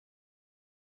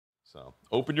So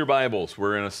open your Bibles.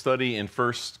 We're in a study in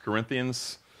 1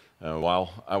 Corinthians.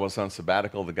 While I was on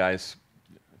sabbatical, the guys,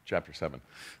 chapter 7,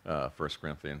 1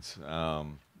 Corinthians.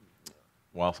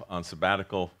 While on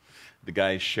sabbatical, the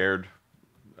guys shared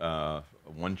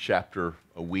one chapter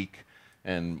a week,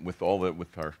 and with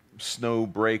our snow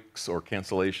breaks or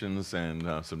cancellations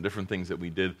and some different things that we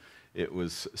did, it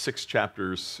was 6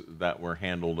 chapters that were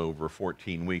handled over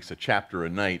 14 weeks, a chapter a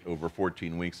night over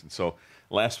 14 weeks. And so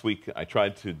last week I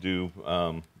tried to do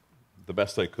the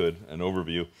best I could, an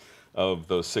overview of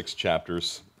those 6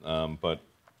 chapters, but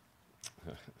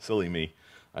silly me,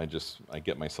 I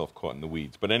get myself caught in the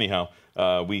weeds. But anyhow,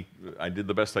 I did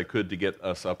the best I could to get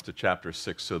us up to chapter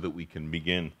 6 so that we can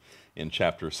begin in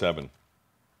chapter 7.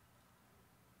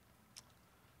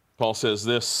 Paul says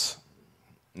this,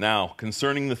 "Now,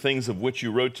 concerning the things of which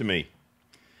you wrote to me,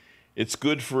 it's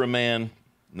good for a man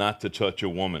not to touch a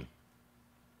woman."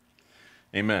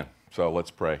 Amen. So let's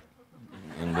pray.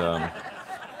 And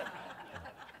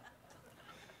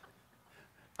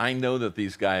I know that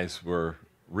these guys were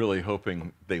really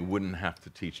hoping they wouldn't have to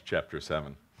teach chapter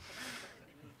 7.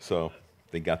 So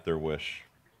they got their wish.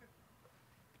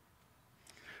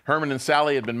 Herman and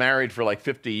Sally had been married for like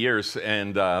 50 years,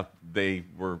 and they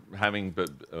were having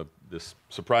this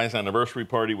surprise anniversary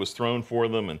party was thrown for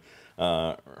them, and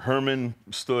Herman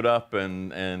stood up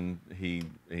and he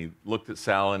looked at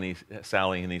Sally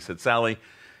and he said, "Sally,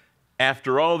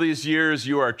 after all these years,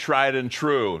 you are tried and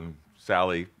true." And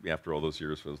Sally, after all those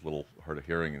years, was a little hard of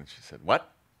hearing, and she said,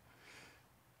 "What?"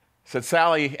 He said,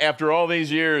 "Sally, after all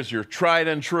these years, you're tried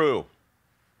and true."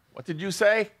 "What did you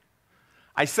say?"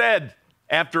 "I said,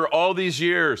 after all these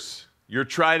years, you're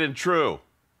tried and true."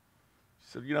 She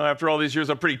said, "After all these years,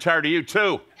 I'm pretty tired of you,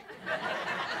 too."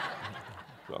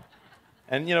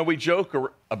 And, we joke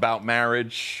about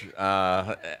marriage,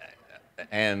 and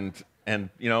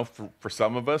for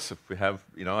some of us, if we have,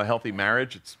 a healthy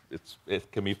marriage,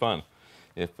 it can be fun.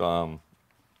 If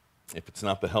it's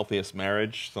not the healthiest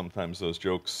marriage, sometimes those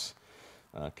jokes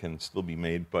can still be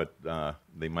made, but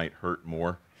they might hurt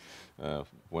more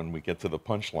when we get to the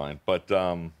punchline. But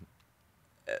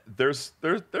there is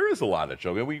a lot of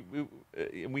joking.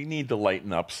 We need to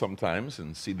lighten up sometimes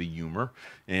and see the humor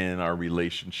in our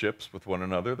relationships with one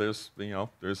another. There's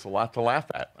a lot to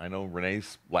laugh at. I know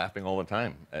Renee's laughing all the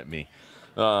time at me.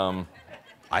 I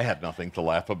had nothing to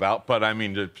laugh about, but I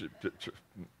mean,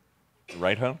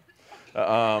 right, huh?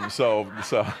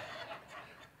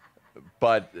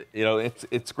 But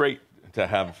it's great to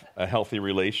have a healthy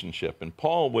relationship. And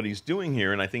Paul, what he's doing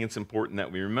here, and I think it's important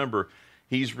that we remember,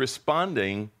 he's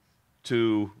responding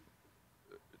to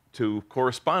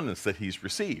correspondence that he's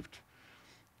received.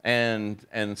 And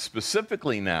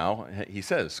specifically now, he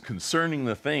says, concerning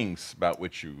the things about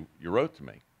which you wrote to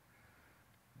me.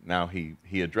 Now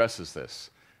he addresses this.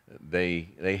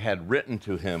 They had written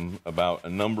to him about a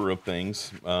number of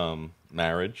things,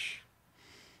 marriage,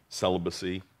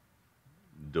 celibacy,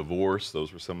 divorce.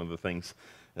 Those were some of the things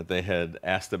that they had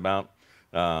asked about.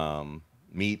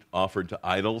 Meat offered to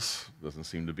idols doesn't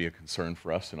seem to be a concern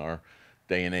for us in our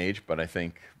day and age, but I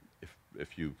think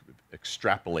if you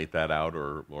extrapolate that out,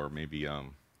 or maybe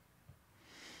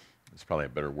it's probably a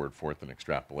better word for it than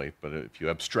extrapolate, but if you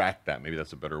abstract that, maybe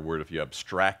that's a better word. If you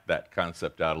abstract that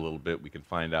concept out a little bit, we can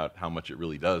find out how much it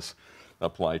really does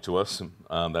apply to us.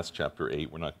 That's chapter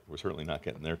 8. We're certainly not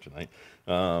getting there tonight.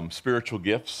 Spiritual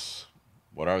gifts.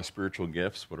 What are spiritual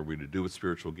gifts? What are we to do with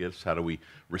spiritual gifts? How do we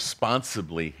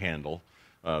responsibly handle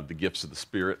the gifts of the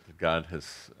Spirit that God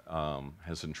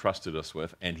has entrusted us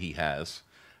with? And He has.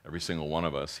 Every single one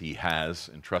of us, He has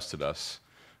entrusted us.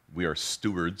 We are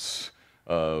stewards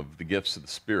of the gifts of the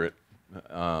Spirit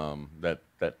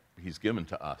that He's given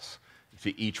to us.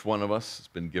 To each one of us has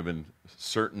been given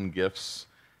certain gifts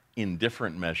in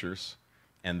different measures,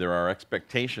 and there are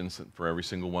expectations for every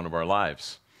single one of our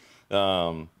lives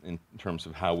in terms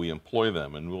of how we employ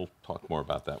them, and we'll talk more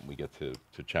about that when we get to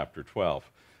chapter 12.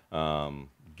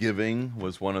 Giving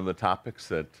was one of the topics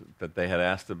that they had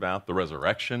asked about. The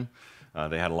resurrection.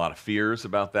 They had a lot of fears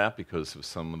about that because of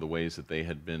some of the ways that they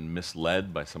had been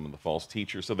misled by some of the false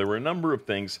teachers. So there were a number of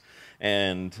things,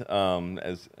 and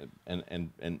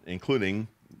including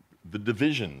the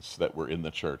divisions that were in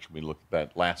the church. We looked at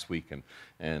that last week,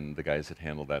 and the guys had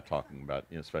handled that, talking about,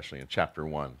 especially in chapter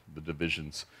 1, the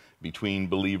divisions between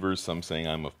believers. Some saying,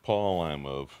 "I'm of Paul," I'm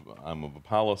of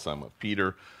Apollos," "I'm of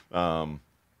Peter."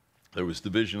 There was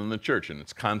division in the church, and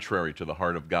it's contrary to the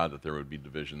heart of God that there would be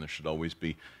division. There should always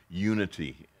be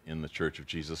unity in the Church of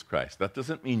Jesus Christ. That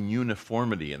doesn't mean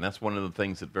uniformity, and that's one of the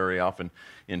things that very often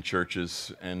in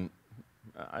churches, and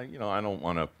I don't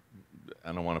want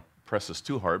to press this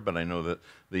too hard, but I know that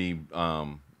the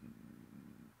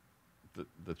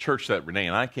the church that Renee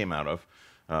and I came out of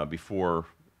before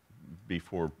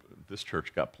this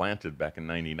church got planted back in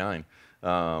 '99,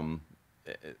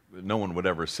 no one would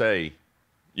ever say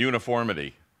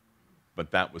uniformity,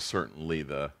 but that was certainly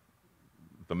the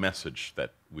message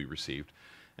that we received.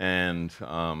 And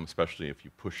especially if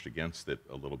you pushed against it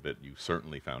a little bit, you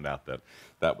certainly found out that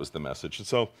that was the message. And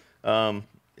so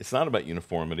it's not about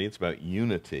uniformity, it's about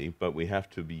unity, but we have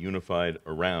to be unified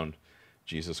around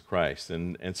Jesus Christ.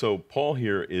 And so Paul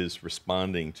here is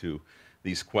responding to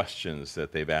these questions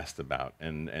that they've asked about.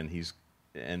 And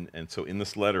so in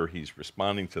this letter, he's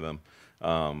responding to them,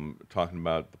 talking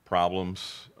about the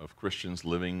problems of Christians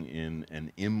living in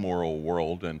an immoral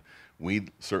world. And we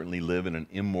certainly live in an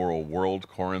immoral world.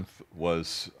 Corinth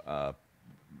was,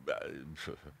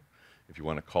 if you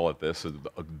want to call it this,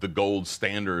 the gold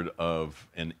standard of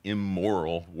an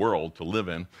immoral world to live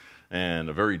in, and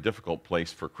a very difficult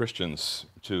place for Christians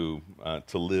to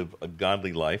live a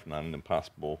godly life, not an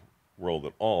impossible world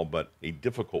at all, but a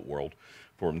difficult world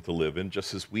for them to live in,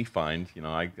 just as we find,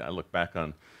 I look back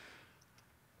on,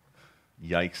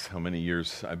 yikes, how many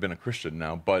years I've been a Christian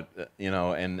now, but,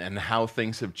 and how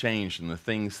things have changed, and the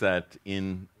things that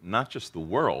in not just the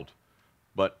world,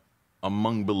 but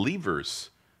among believers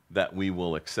that we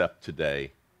will accept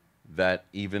today, that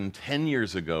even 10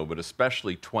 years ago, but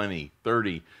especially 20,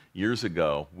 30 years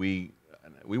ago, we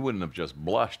wouldn't have just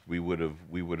blushed. We would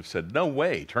have said, no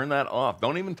way, turn that off.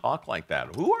 Don't even talk like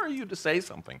that. Who are you to say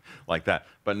something like that?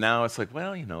 But now it's like,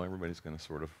 well, everybody's going to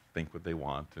sort of think what they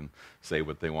want and say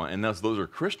what they want. And those are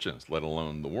Christians, let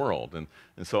alone the world. And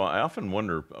so I often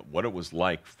wonder what it was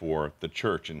like for the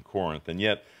church in Corinth. And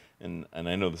yet, and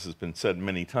I know this has been said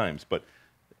many times, but,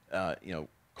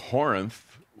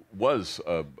 Corinth was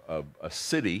a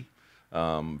city,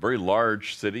 very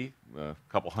large city, a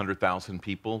couple 100,000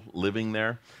 people living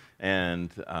there,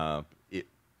 and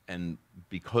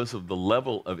because of the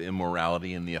level of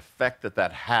immorality and the effect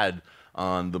that had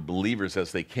on the believers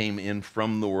as they came in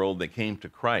from the world, they came to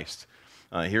Christ.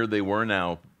 Here they were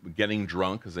now getting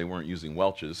drunk, because they weren't using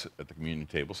Welch's at the communion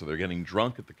table, so they're getting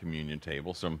drunk at the communion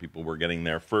table. Some people were getting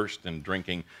there first and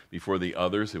drinking before the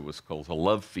others. It was called a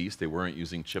love feast. They weren't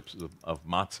using chips of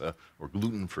matzah, or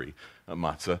gluten-free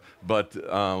matzah, but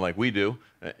like we do.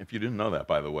 If you didn't know that,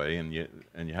 by the way, and you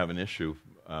have an issue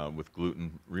with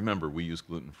gluten, remember, we use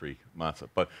gluten-free matzah.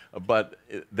 But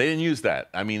they didn't use that.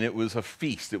 I mean, it was a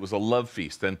feast. It was a love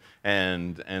feast,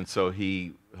 and so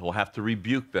he'll have to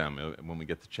rebuke them when we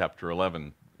get to chapter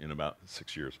 11 in about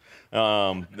 6 years,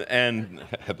 and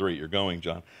at the rate you're going,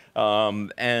 John.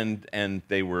 And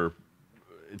they were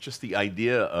just the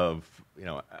idea of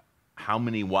how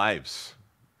many wives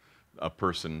a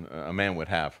man would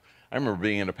have. I remember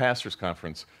being at a pastor's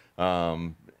conference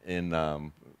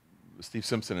Steve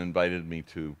Simpson invited me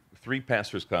to 3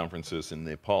 pastors' conferences in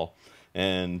Nepal,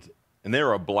 and they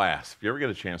were a blast. If you ever get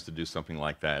a chance to do something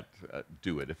like that,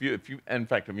 do it. If you, in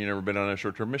fact, if you've never been on a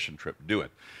short-term mission trip, do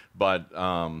it. But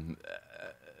I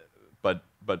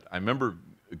remember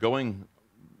going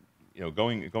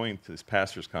to this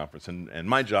pastors' conference, and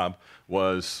my job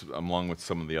was, along with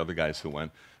some of the other guys who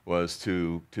went, was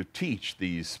to teach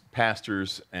these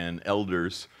pastors and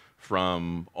elders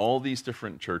from all these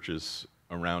different churches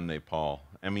around Nepal.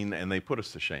 I mean, and they put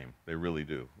us to shame. They really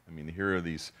do. I mean, here are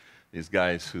these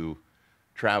guys who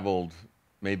traveled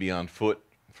maybe on foot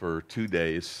for 2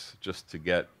 days just to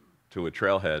get to a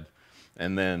trailhead,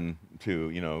 and then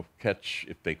to, catch,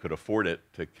 if they could afford it,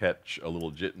 to catch a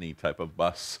little jitney type of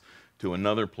bus to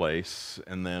another place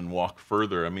and then walk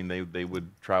further. I mean, they would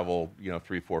travel,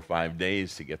 3, 4, 5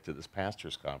 days to get to this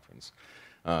pastor's conference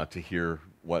to hear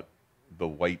what the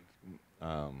white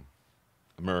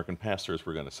American pastors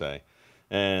were going to say.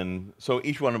 And so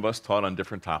each one of us taught on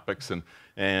different topics, and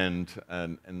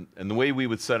the way we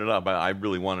would set it up, I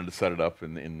really wanted to set it up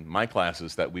in my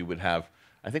classes that we would have,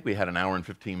 I think we had an hour and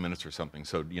 15 minutes or something.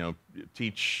 So,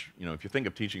 teach, if you think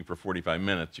of teaching for 45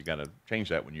 minutes, you got to change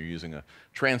that when you're using a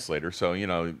translator. So,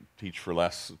 teach for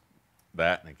less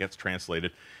that, and it gets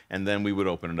translated, and then we would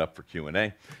open it up for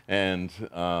Q&A. And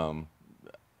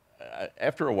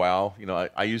after a while,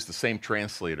 I used the same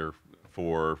translator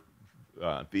for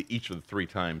each of the 3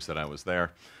 times that I was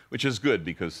there, which is good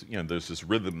because there's this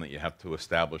rhythm that you have to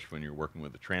establish when you're working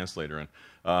with a translator.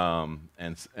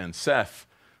 And Seth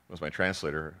was my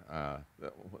translator.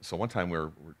 So one time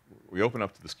we opened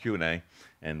up to this Q&A,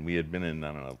 and we had been in,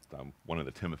 I don't know, one of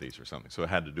the Timothys or something. So it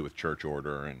had to do with church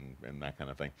order and that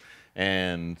kind of thing.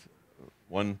 And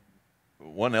one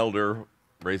elder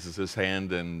raises his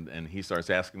hand, and he starts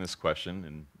asking this question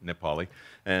in Nepali,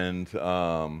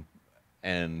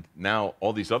 and now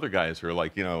all these other guys are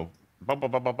like, blah, blah,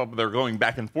 blah, blah, blah. They're going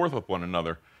back and forth with one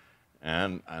another.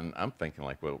 And I'm thinking,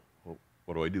 like, well,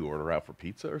 what do I do? Order out for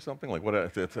pizza or something? Like,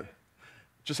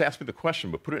 just ask me the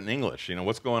question, but put it in English. You know,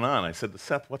 what's going on? I said to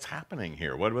Seth, what's happening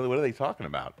here? What are they talking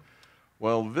about?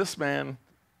 Well, this man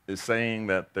is saying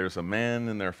that there's a man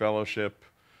in their fellowship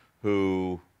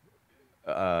who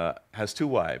has 2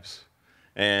 wives,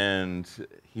 and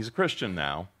he's a Christian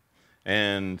now,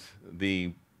 and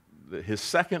his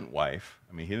second wife,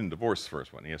 I mean, he didn't divorce the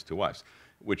first one, he has 2 wives,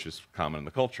 which is common in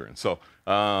the culture. And so,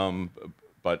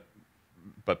 but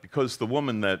because the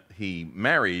woman that he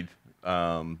married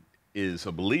is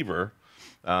a believer,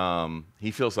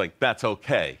 he feels like that's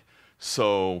okay.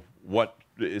 So what,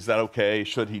 is that okay?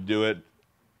 Should he do it?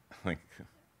 Like,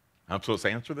 I'm supposed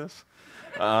to answer this?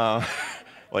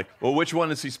 Like, well, which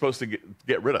one is he supposed to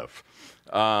get rid of?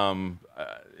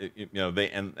 You know,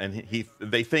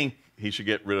 they think he should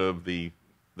get rid of the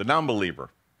non-believer,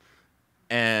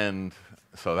 and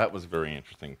so that was a very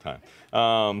interesting time.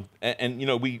 And you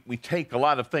know, we take a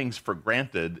lot of things for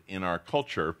granted in our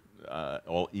culture,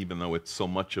 even though it's so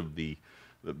much of the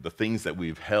things that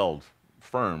we've held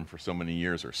firm for so many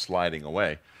years are sliding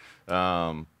away.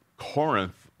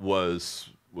 Corinth was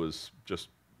just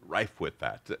rife with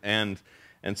that, and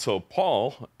so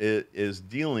Paul is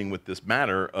dealing with this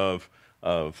matter of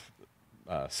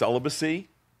celibacy,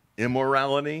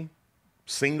 immorality,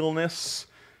 singleness,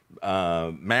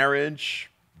 marriage,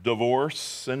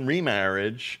 divorce, and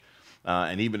remarriage.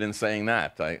 And even in saying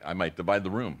that, I might divide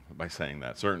the room by saying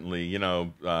that. Certainly, you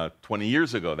know, 20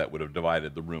 years ago, that would have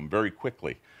divided the room very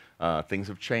quickly. Things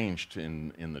have changed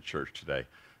in the church today.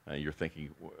 You're thinking,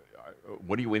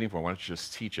 what are you waiting for? Why don't you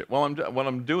just teach it? Well, what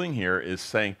I'm doing here is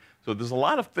saying, so there's a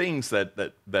lot of things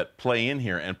that play in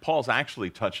here, and Paul's actually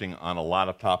touching on a lot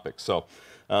of topics. So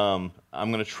I'm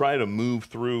going to try to move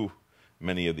through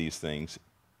many of these things.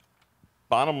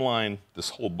 Bottom line, this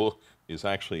whole book is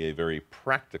actually a very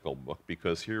practical book,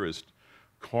 because here is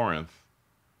Corinth,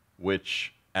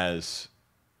 which as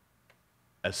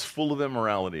full of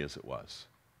immorality as it was,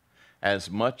 as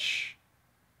much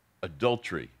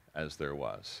adultery as there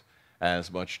was,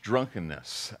 as much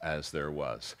drunkenness as there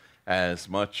was, as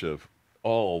much of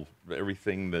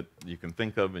everything that you can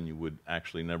think of and you would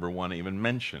actually never want to even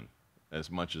mention, as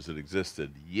much as it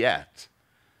existed, yet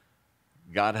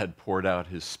God had poured out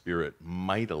his Spirit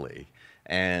mightily,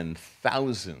 and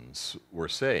thousands were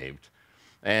saved.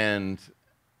 And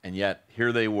yet,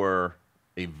 here they were,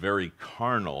 a very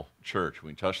carnal church.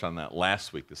 We touched on that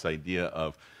last week, this idea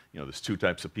of, you know, there's 2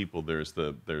 types of people. There's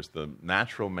the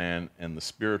natural man and the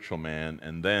spiritual man,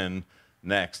 and then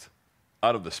next,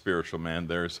 out of the spiritual man,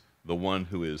 there's the one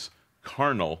who is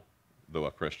carnal, though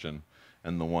a Christian,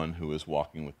 and the one who is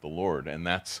walking with the Lord. And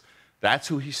that's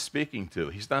who he's speaking to.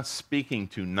 He's not speaking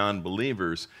to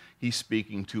non-believers. He's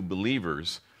speaking to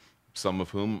believers, some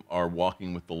of whom are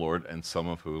walking with the Lord, and some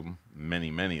of whom,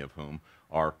 many of whom,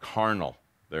 are carnal.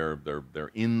 They're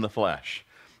in the flesh.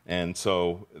 And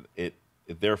so it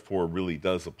therefore really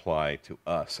does apply to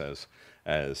us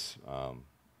as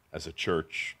a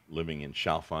church living in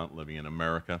Chalfont, living in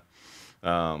America.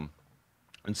 And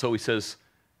so he says,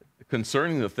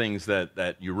 concerning the things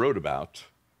that you wrote about,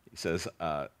 he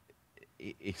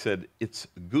said, it's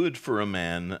good for a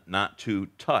man not to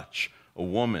touch a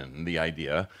woman. The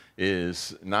idea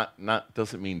is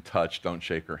doesn't mean touch, don't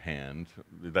shake her hand.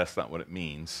 That's not what it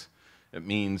means. It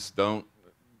means don't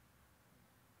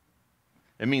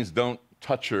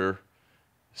touch her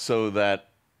so that,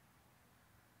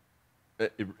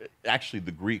 actually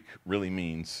the Greek really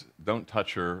means don't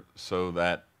touch her so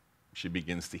that she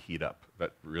begins to heat up.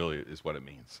 That really is what it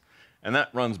means. And that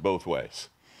runs both ways.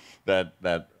 That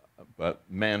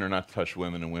men are not to touch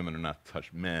women and women are not to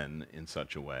touch men in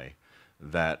such a way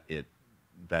that it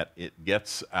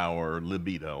gets our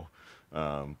libido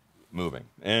moving.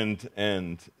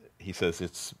 And he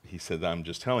said, I'm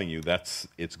just telling you,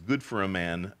 it's good for a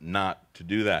man not to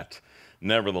do that.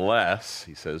 Nevertheless,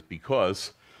 he says,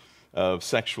 because of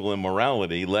sexual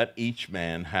immorality, let each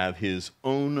man have his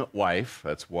own wife.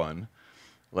 That's one.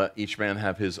 Let each man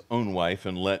have his own wife,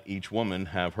 and let each woman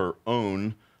have her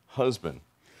own husband.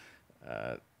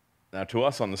 Now, to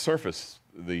us on the surface,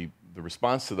 the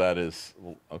response to that is,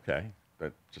 well, okay,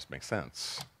 that just makes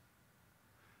sense.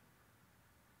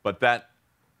 But that's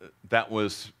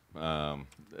a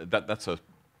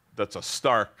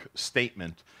stark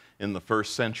statement in the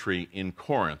first century in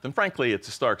Corinth, and frankly, it's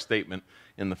a stark statement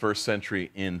in the first century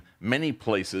in many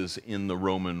places in the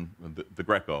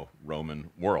Greco-Roman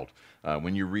world.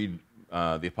 When you read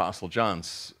the Apostle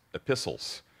John's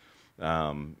epistles,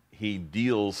 he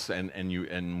deals, and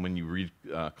when you read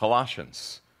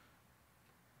Colossians,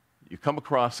 you come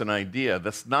across an idea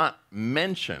that's not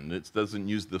mentioned. It doesn't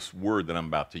use this word that I'm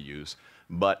about to use,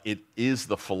 but it is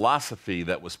the philosophy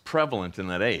that was prevalent in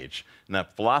that age. And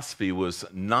that philosophy was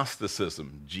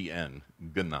Gnosticism, G-N,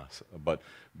 gnos, but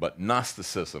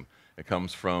Gnosticism. It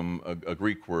comes from a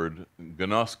Greek word,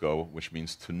 gnosko, which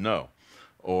means to know.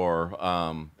 Or,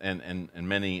 and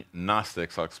many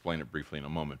Gnostics, I'll explain it briefly in a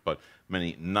moment, but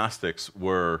many Gnostics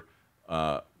were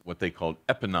what they called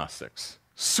epignostics,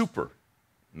 super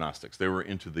Gnostics. They were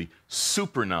into the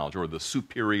super knowledge or the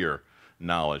superior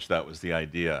knowledge. That was the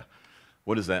idea.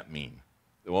 What does that mean?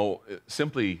 Well,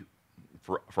 simply,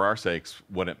 for our sakes,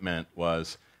 what it meant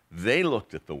was they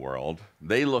looked at the world,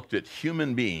 they looked at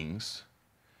human beings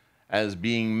as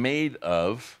being made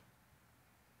of,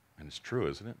 and it's true,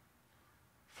 isn't it?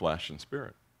 Flesh and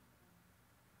spirit.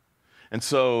 And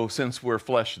so, since we're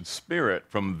flesh and spirit,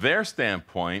 from their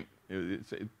standpoint,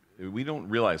 we don't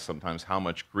realize sometimes how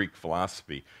much Greek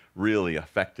philosophy really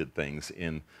affected things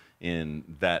in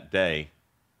that day,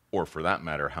 or for that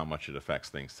matter, how much it affects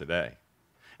things today.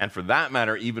 And for that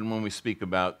matter, even when we speak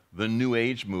about the New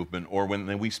Age movement, or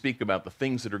when we speak about the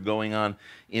things that are going on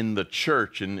in the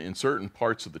church, in certain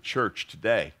parts of the church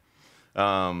today,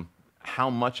 how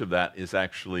much of that is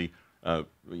actually,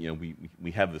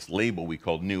 we have this label we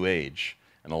call New Age,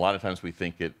 and a lot of times we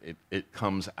think it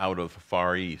comes out of the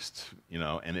Far East,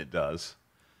 and it does.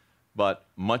 But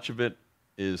much of it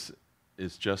is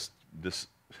just this.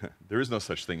 There is no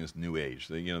such thing as New Age.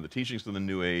 The teachings of the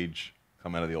New Age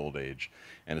come out of the Old Age,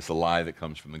 and it's a lie that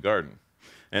comes from the garden.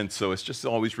 And so it's just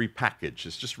always repackaged.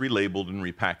 It's just relabeled and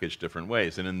repackaged different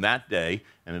ways. And in that day,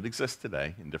 and it exists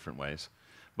today in different ways,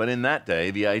 but in that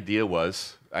day, the idea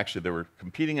was, actually there were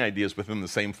competing ideas within the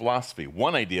same philosophy.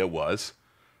 One idea was,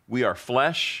 we are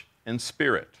flesh and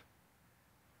spirit.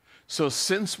 So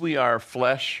since we are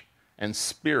flesh and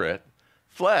spirit,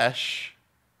 flesh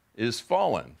is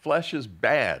fallen. Flesh is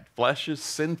bad. Flesh is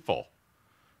sinful.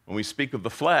 When we speak of the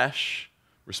flesh,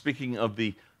 we're speaking of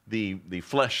the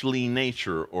fleshly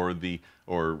nature or the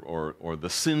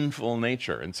sinful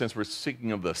nature. And since we're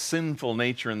speaking of the sinful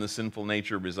nature, and the sinful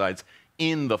nature resides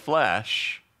in the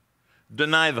flesh,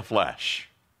 deny the flesh.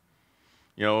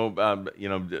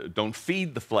 Don't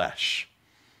feed the flesh.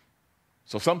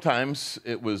 So sometimes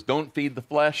it was don't feed the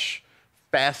flesh,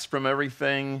 fast from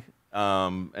everything,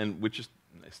 and which is,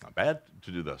 it's not bad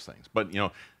to do those things, but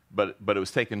it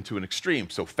was taken to an extreme.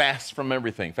 So fast from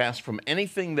everything, fast from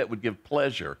anything that would give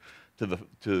pleasure to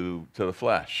the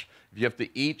flesh. If you have to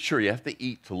eat, sure, you have to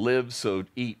eat to live, so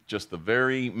eat just the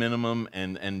very minimum,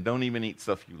 and don't even eat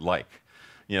stuff you like.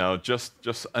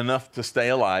 Just enough to stay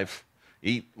alive.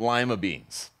 Eat lima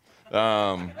beans.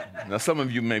 Now, some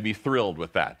of you may be thrilled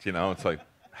with that. It's like,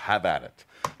 have at it.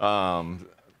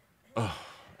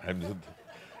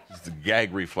 The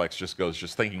gag reflex just goes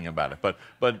just thinking about it.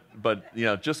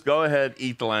 But just go ahead,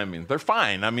 eat the lima beans. They're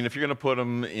fine. I mean, if you're going to put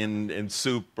them in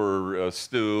soup or a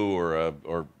stew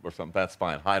or something, that's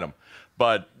fine. Hide them.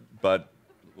 But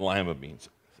lima beans,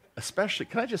 especially,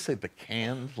 can I just say the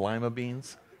canned lima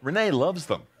beans? Renee loves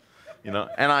them, and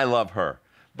I love her.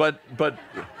 But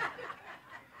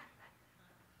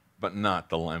not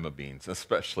the lima beans,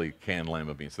 especially canned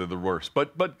lima beans. They're the worst.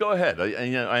 But go ahead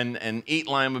and eat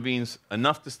lima beans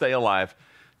enough to stay alive.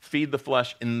 Feed the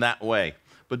flesh in that way.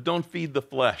 But don't feed the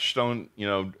flesh. Don't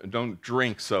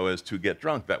drink so as to get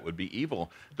drunk. That would be evil.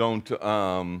 Don't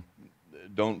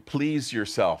please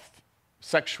yourself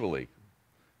sexually.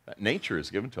 That nature is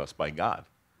given to us by God.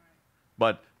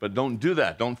 But don't do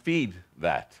that. Don't feed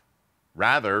that.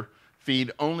 Rather,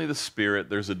 feed only the spirit.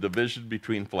 There's a division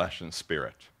between flesh and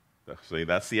spirit. See,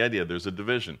 that's the idea. There's a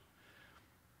division.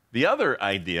 The other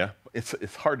idea,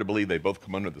 it's hard to believe they both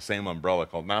come under the same umbrella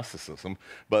called Gnosticism,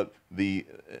 but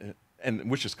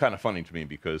which is kind of funny to me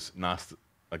because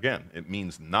again, it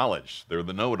means knowledge. They're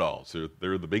the know-it-alls.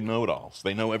 They're the big know-it-alls.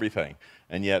 They know everything.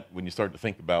 And yet, when you start to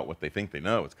think about what they think they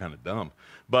know, it's kind of dumb.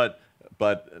 But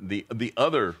the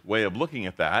other way of looking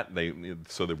at that,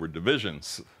 so there were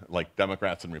divisions like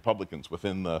Democrats and Republicans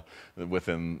within the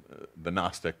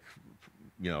Gnostic,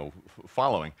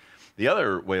 following. The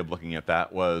other way of looking at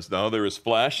that was, no, there is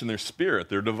flesh and there's spirit.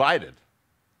 They're divided,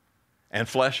 and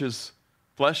flesh is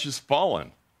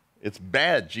fallen. It's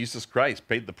bad. Jesus Christ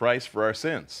paid the price for our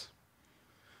sins.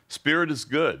 Spirit is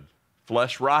good.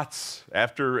 Flesh rots.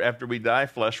 After we die,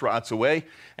 flesh rots away,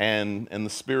 and the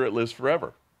spirit lives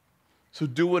forever. So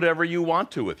do whatever you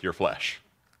want to with your flesh.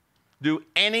 Do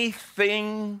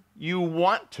anything you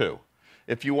want to.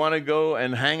 If you want to go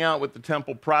and hang out with the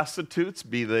temple prostitutes,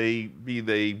 be they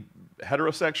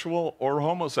heterosexual or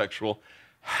homosexual,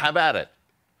 have at it.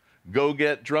 Go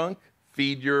get drunk,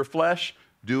 feed your flesh,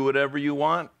 do whatever you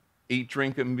want. eat,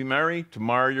 drink, and be merry.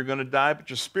 Tomorrow you're going to die, but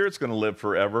your spirit's going to live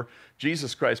forever.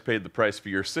 Jesus Christ paid the price for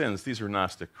your sins. These are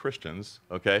Gnostic Christians,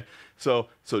 okay? So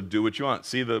do what you want.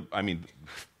 See,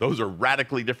 those are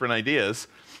radically different ideas,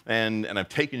 and I've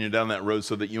taken you down that road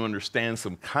so that you understand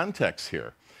some context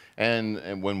here.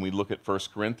 And when we look at 1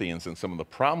 Corinthians and some of the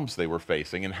problems they were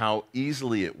facing and how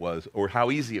easy it was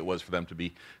for them to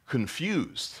be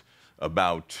confused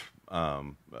about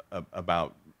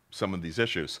some of these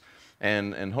issues.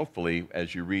 And hopefully,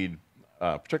 as you read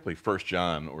particularly 1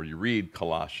 John or you read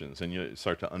Colossians, and you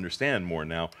start to understand more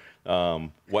now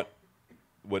what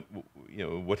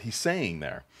he's saying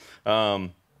there.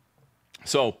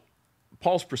 So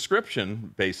Paul's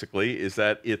prescription basically is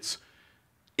that it's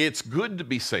good to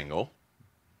be single.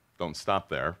 Don't stop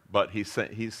there. But he's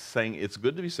saying it's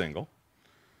good to be single.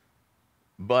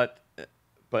 But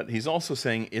he's also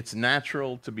saying it's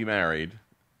natural to be married,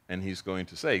 and he's going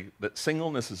to say that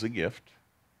singleness is a gift.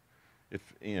 If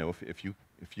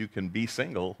you can be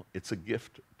single, it's a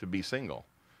gift to be single.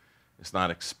 It's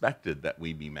not expected that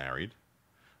we be married,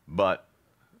 but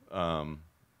I'll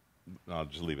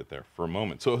just leave it there for a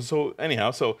moment. So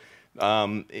anyhow,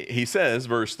 he says,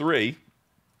 verse 3.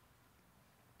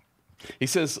 He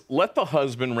says, "Let the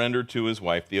husband render to his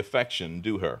wife the affection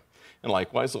due her, and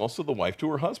likewise also the wife to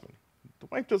her husband. The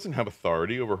wife doesn't have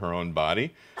authority over her own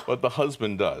body, but the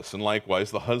husband does. And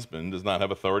likewise, the husband does not have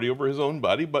authority over his own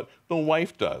body, but the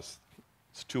wife does."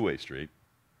 It's a two-way street.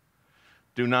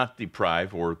 Do not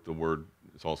deprive, or the word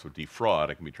is also defraud.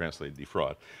 It can be translated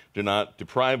defraud. Do not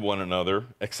deprive one another,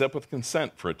 except with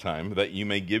consent for a time, that you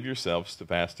may give yourselves to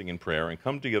fasting and prayer and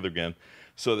come together again,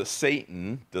 so that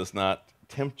Satan does not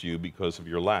tempt you because of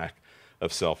your lack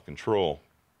of self-control.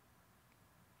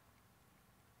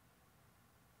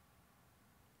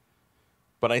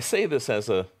 But I say this as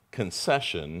a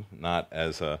concession, not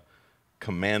as a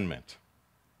commandment.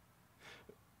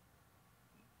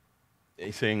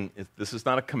 He's saying this is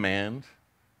not a command.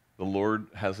 The Lord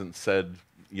hasn't said,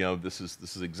 this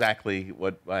is exactly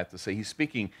what I have to say. He's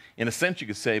speaking, in a sense, you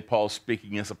could say Paul's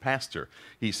speaking as a pastor.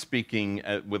 He's speaking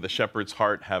with a shepherd's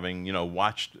heart, having,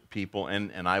 watched people.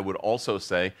 And I would also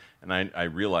say, and I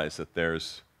realize that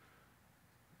there's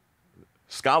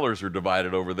scholars are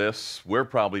divided over this. We're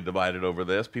probably divided over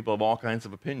this. People have all kinds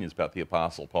of opinions about the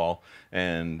Apostle Paul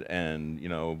and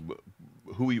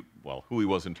who he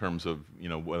was in terms of,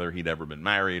 whether he'd ever been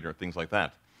married or things like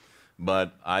that.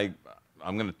 But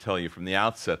I'm going to tell you from the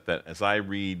outset that as I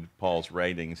read Paul's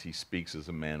writings, he speaks as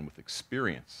a man with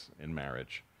experience in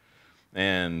marriage.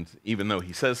 And even though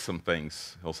he says some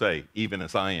things, he'll say, even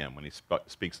as I am, when he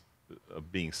speaks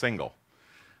of being single.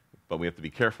 But we have to be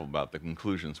careful about the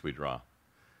conclusions we draw.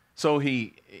 So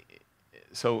he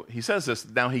says this.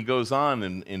 Now he goes on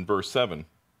in verse 7.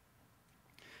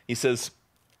 He says,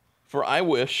 "For I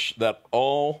wish that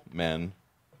all men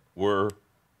were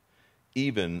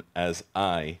even as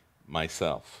I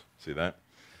myself." See that?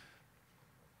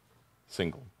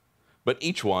 Single. "But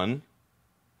each one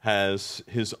has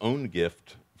his own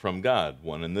gift from God,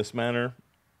 one in this manner,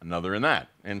 another in that."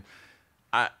 And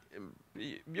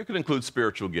you could include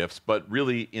spiritual gifts, but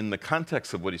really in the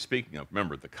context of what he's speaking of,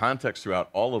 remember, the context throughout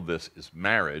all of this is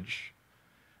marriage,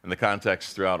 and the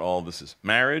context throughout all of this is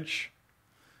marriage,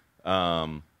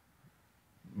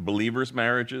 believers'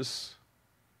 marriages,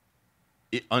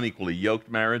 unequally yoked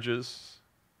marriages,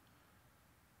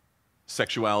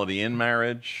 sexuality in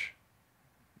marriage.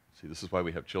 See, this is why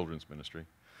we have children's ministry.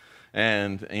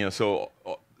 And so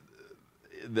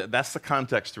that's the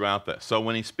context throughout this. So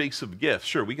when he speaks of gifts,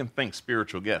 sure, we can think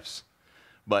spiritual gifts,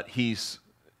 but he's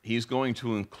going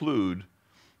to include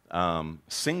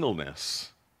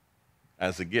singleness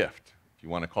as a gift. If you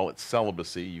want to call it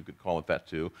celibacy, you could call it that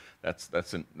too. That's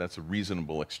a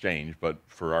reasonable exchange, but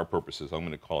for our purposes, I'm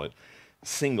going to call it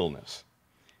singleness.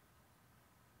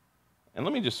 And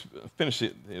let me just finish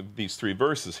these three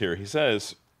verses here. He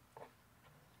says,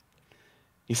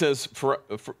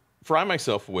 For I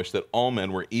myself wish that all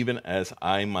men were even as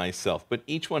I myself, but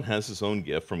each one has his own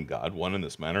gift from God, one in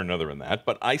this manner, another in that.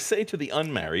 But I say to the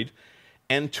unmarried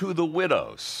and to the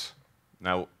widows."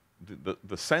 Now,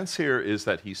 the sense here is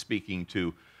that he's speaking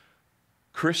to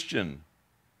Christian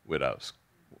widows,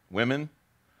 women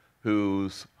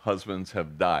whose husbands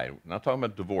have died. We're not talking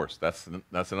about divorce. That's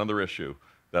another issue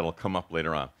that'll come up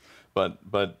later on. But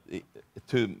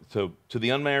to the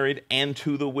unmarried and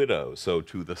to the widows. So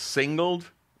to the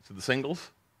singles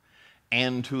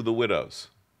and to the widows.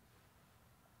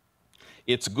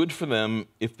 It's good for them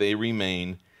if they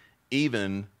remain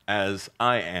even as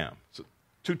I am. So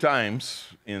 2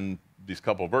 times in these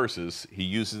couple verses, he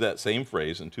uses that same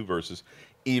phrase in 2 verses,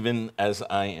 even as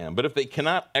I am. But if they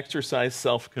cannot exercise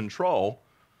self-control,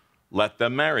 let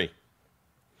them marry.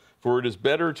 For it is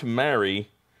better to marry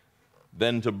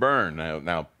than to burn.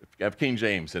 Now, if you have King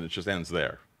James, and it just ends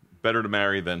there. Better to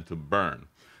marry than to burn.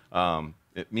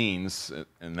 It means,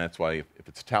 and that's why if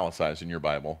it's italicized in your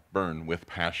Bible, burn with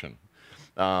passion.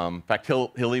 In fact,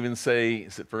 he'll even say,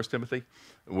 is it 1 Timothy,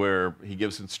 where he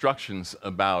gives instructions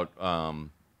about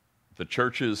the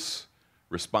church's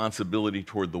responsibility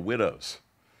toward the widows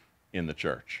in the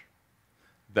church.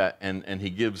 And he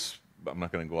gives, I'm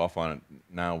not going to go off on it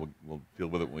now, we'll deal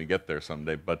with it when we get there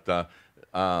someday, but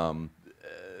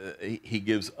he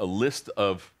gives a list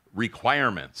of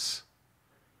requirements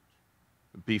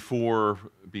before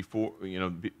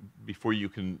you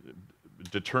can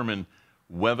determine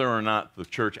whether or not the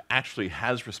church actually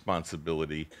has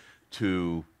responsibility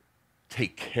to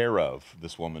take care of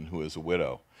this woman who is a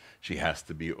widow. She has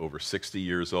to be over 60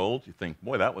 years old. You think,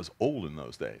 boy, that was old in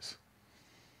those days.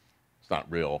 It's not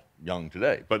real young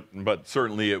today, but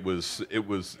certainly it was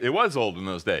old in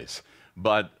those days.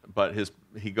 But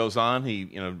he goes on.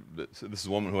 This is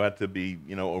a woman who had to be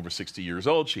over 60 years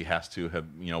old. She has to have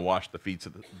washed the feet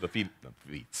of the feet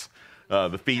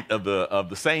of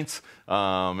the saints,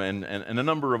 and a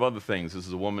number of other things. This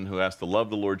is a woman who has to love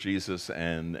the Lord Jesus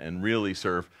and really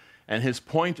serve. And his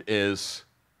point is,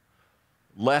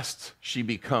 lest she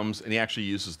becomes, and he actually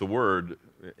uses the word,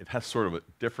 it has sort of a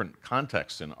different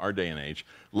context in our day and age,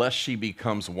 lest she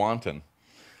becomes wanton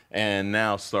and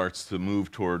now starts to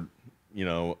move toward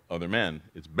other men.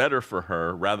 It's better for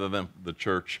her, rather than the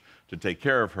church to take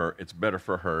care of her, it's better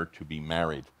for her to be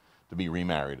married, to be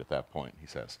remarried at that point, he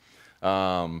says.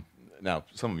 Now,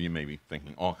 some of you may be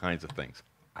thinking all kinds of things.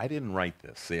 I didn't write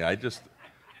this. See, I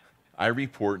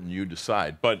report and you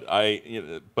decide. But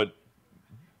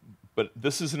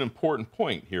this is an important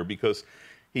point here, because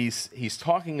he's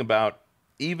talking about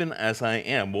even as I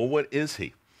am. Well, what is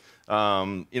he?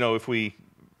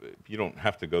 If you don't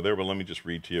have to go there, but let me just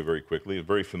read to you very quickly. A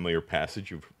very familiar passage.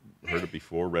 You've heard it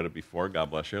before, read it before. God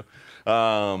bless you.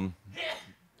 And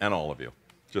all of you,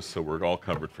 just so we're all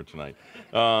covered for tonight.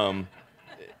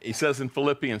 He says in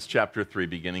Philippians chapter 3,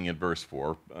 beginning at verse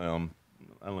 4,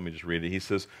 let me just read it. He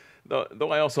says,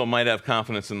 though I also might have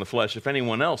confidence in the flesh, if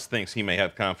anyone else thinks he may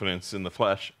have confidence in the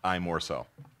flesh, I more so.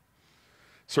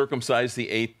 Circumcised the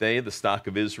 8th day, the stock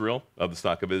of Israel,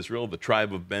 the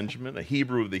tribe of Benjamin, a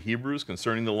Hebrew of the Hebrews,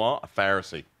 concerning the law, a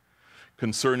Pharisee.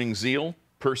 Concerning zeal,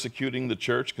 persecuting the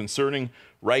church. Concerning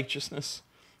righteousness,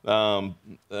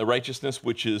 righteousness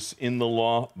which is in the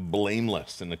law,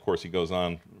 blameless. And of course he goes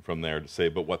on from there to say,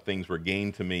 but what things were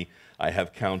gained to me, I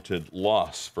have counted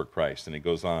loss for Christ. And he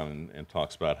goes on and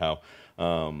talks about how,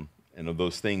 and of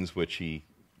those things which he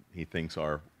thinks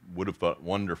would have thought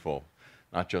wonderful,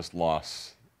 not just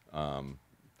loss.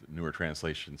 Newer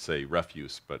translations say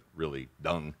refuse, but really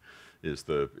dung is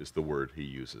the word he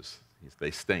uses.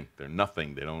 They stink. They're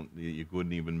nothing. You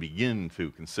wouldn't even begin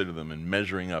to consider them in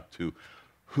measuring up to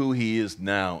who he is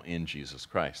now in Jesus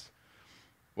Christ.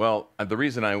 Well, the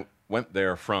reason I went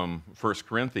there from 1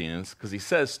 Corinthians, because he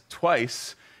says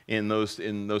twice in those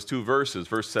 2 verses,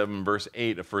 verse 7, verse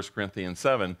 8 of 1 Corinthians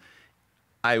 7,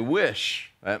 I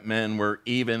wish that men were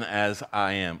even as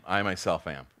I am, I myself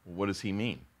am. What does he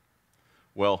mean?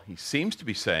 Well, he seems to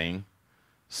be saying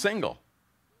single,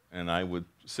 and I would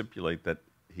stipulate that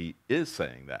he is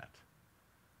saying that.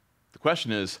 The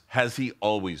question is, has he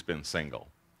always been single?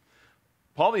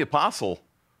 Paul the Apostle,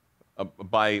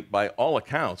 by all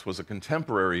accounts, was a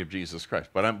contemporary of Jesus Christ.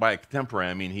 But by contemporary,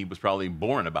 I mean he was probably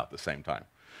born about the same time.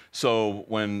 So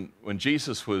when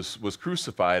Jesus was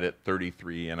crucified at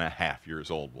 33 and a half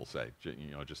years old, we'll say,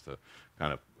 just to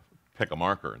kind of pick a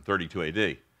marker, in 32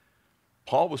 AD,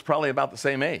 Paul was probably about the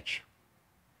same age.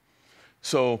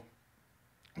 So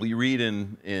we read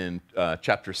in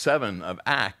chapter 7 of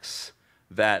Acts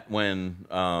that when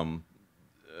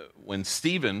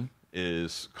Stephen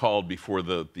is called before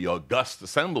the august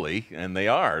assembly, and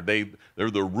they're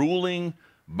the ruling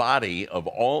body of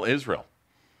all Israel,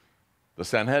 the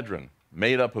Sanhedrin,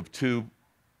 made up of 2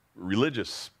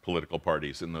 religious political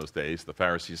parties in those days, the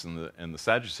Pharisees and the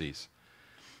Sadducees,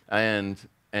 and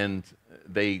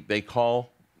they call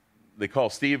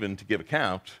Stephen to give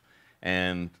account,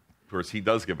 and of course he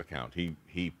does give account.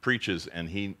 He preaches and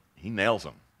he nails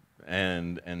them,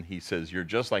 and he says, "You're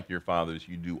just like your fathers.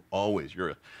 You do always.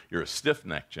 You're a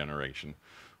stiff-necked generation,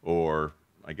 or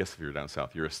I guess if you're down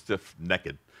south, you're a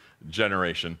stiff-necked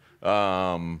generation.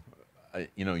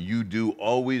 You do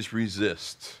always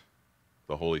resist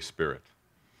the Holy Spirit."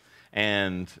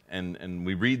 And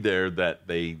we read there that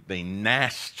they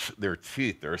gnashed their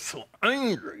teeth. They're so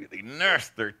angry. They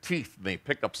gnashed their teeth. They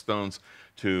picked up stones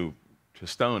to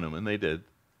stone him, and they did.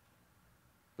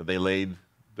 But they laid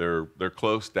their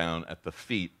clothes down at the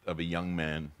feet of a young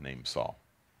man named Saul,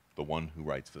 the one who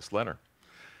writes this letter.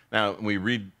 Now, we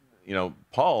read,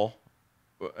 Paul,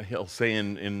 he'll say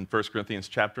in 1 Corinthians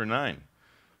chapter 9,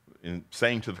 in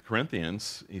saying to the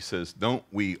Corinthians, he says, don't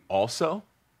we also,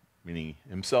 meaning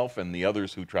himself and the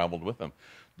others who traveled with him,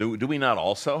 do we not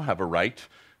also have a right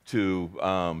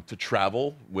to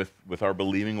travel with our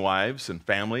believing wives and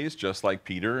families, just like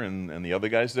Peter and the other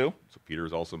guys do? So Peter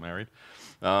is also married.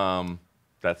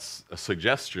 That's a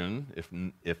suggestion,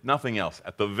 if nothing else.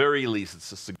 At the very least,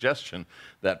 it's a suggestion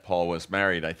that Paul was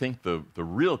married. I think the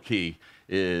real key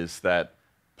is that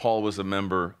Paul was a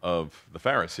member of the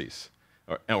Pharisees,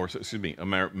 or excuse me, a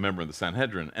member of the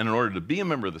Sanhedrin. And in order to be a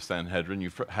member of the Sanhedrin,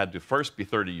 you had to first be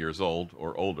 30 years old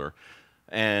or older,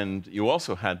 and you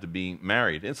also had to be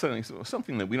married. It's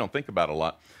something that we don't think about a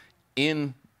lot.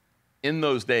 In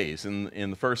those days,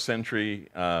 in the first century,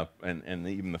 and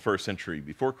even the first century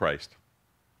before Christ,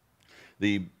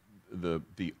 the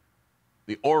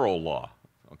oral law,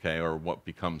 okay, or what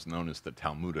becomes known as the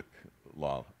Talmudic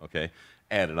law, okay,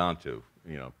 added on to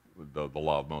the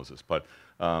law of Moses. But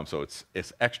so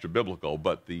it's extra biblical.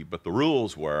 But the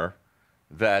rules were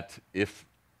that if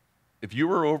you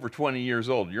were over 20 years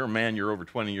old, you're a man, you're over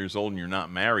 20 years old, and you're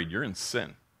not married, you're in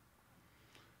sin.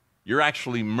 You're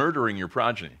actually murdering your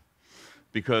progeny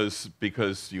because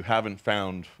you haven't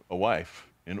found a wife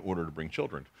in order to bring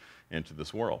children into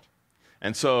this world.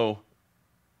 And so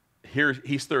here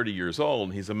he's 30 years old,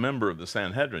 and he's a member of the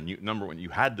Sanhedrin. Number one, you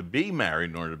had to be married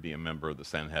in order to be a member of the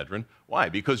Sanhedrin. Why?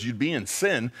 Because you'd be in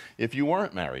sin if you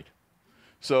weren't married.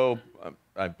 So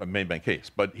I made my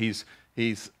case. But he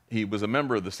was a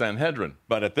member of the Sanhedrin.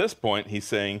 But at this point, he's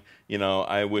saying,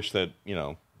 I wish that,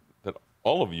 that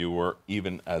all of you were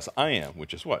even as I am,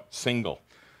 which is what? Single.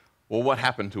 Well, what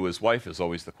happened to his wife is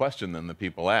always the question then that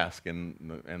people ask,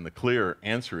 and the clear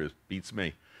answer is, beats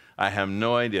me. I have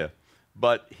no idea.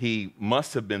 But he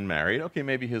must have been married. Okay,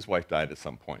 maybe his wife died at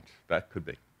some point. That could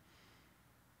be.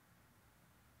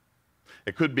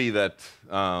 It could be that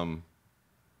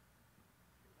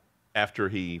after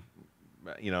he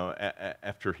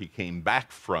came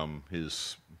back from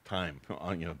his time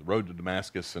on the road to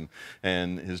Damascus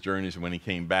and his journeys, and when he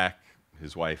came back,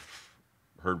 his wife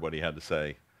heard what he had to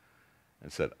say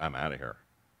and said, I'm out of here.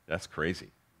 That's crazy.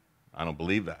 I don't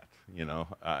believe that.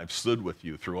 I've stood with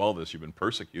you through all this. You've been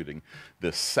persecuting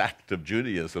this sect of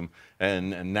Judaism,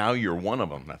 and now you're one of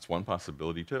them. That's one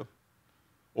possibility too.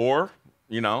 Or,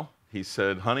 he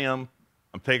said, honey, I'm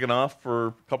taking off for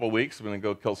a couple of weeks. I'm going to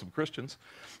go kill some Christians.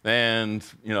 And,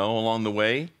 along the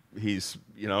way, he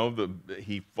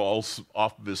falls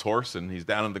off of his horse, and he's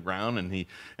down on the ground,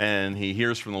 and he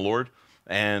hears from the Lord.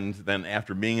 And then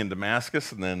after being in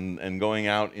Damascus and going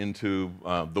out into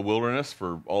the wilderness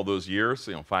for all those years,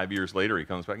 5 years later, he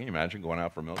comes back. Can you imagine going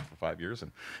out for milk for 5 years?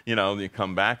 And, you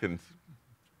come back and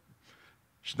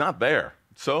she's not there.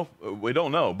 So we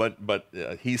don't know. But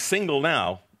he's single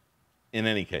now in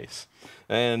any case.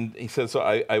 And he says, so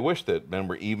I wish that men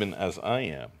were even as I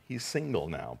am. He's single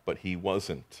now, but he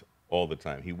wasn't all the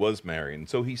time. He was married. And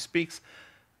so he speaks.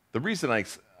 The reason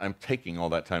I'm taking all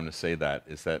that time to say that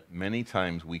is that many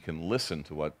times we can listen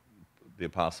to what the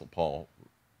Apostle Paul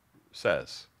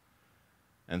says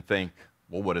and think,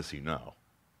 well, what does he know?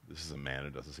 This is a man who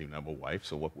doesn't seem to have a wife,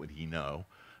 so what would he know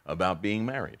about being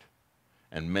married?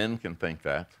 And men can think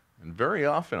that. And very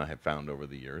often I have found over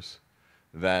the years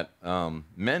that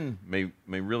men may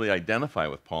really identify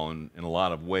with Paul in a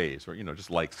lot of ways, or, just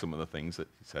like some of the things that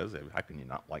he says. How can you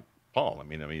not like Paul? I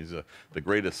mean, he's the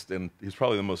greatest, and he's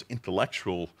probably the most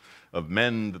intellectual of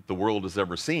men that the world has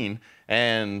ever seen.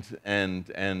 And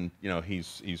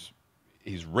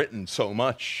he's written so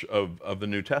much of the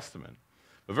New Testament.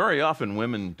 But very often,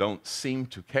 women don't seem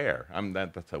to care.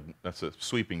 That's a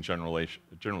sweeping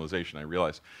generalization, I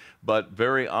realize. But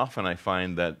very often, I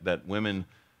find that women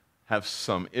have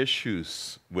some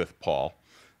issues with Paul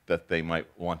that they might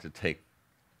want to take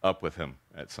up with him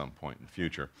at some point in the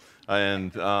future.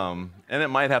 And it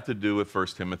might have to do with 1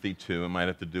 Timothy 2. It might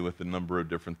have to do with a number of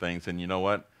different things. And you know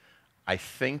what? I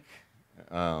think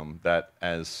that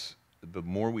as the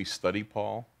more we study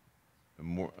Paul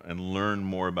and learn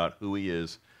more about who he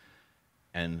is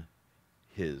and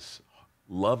his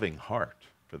loving heart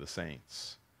for the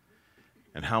saints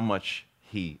and how much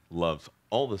he loves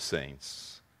all the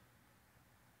saints,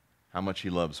 how much he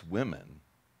loves women,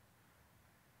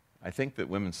 I think that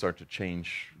women start to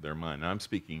change their mind. Now, I'm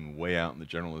speaking way out in the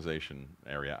generalization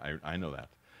area. I know that.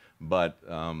 but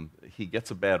he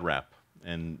gets a bad rap,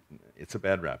 and it's a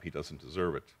bad rap. He doesn't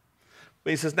deserve it.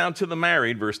 But he says, now to the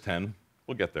married, verse 10,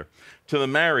 we'll get there. To the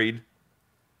married,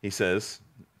 he says,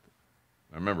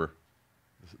 remember,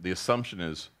 the assumption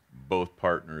is both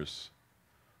partners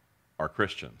are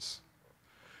Christians.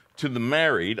 To the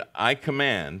married, I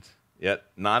command, yet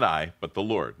not I, but the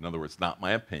Lord. In other words, not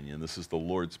my opinion. This is the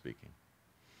Lord speaking.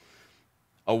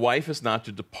 A wife is not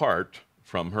to depart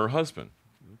from her husband.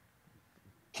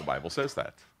 The Bible says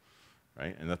that,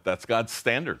 right? And that's God's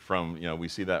standard from, we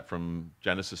see that from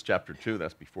Genesis chapter 2.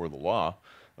 That's before the law,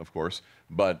 of course.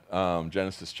 But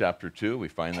Genesis chapter 2, we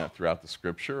find that throughout the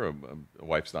Scripture. A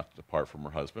wife's not to depart from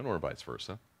her husband, or vice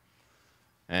versa.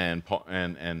 And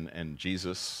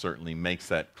Jesus certainly makes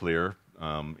that clear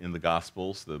in the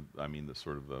Gospels. The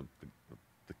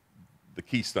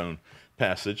keystone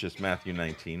passage is Matthew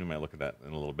 19. We might look at that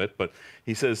in a little bit. But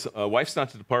he says, a wife's not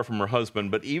to depart from her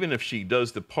husband, but even if she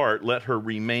does depart, let her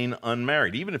remain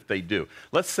unmarried. Even if they do.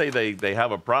 Let's say they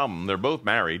have a problem. They're both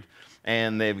married,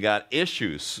 and they've got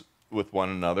issues with one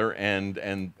another, and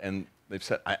they've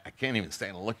said, I can't even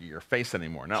stand to look at your face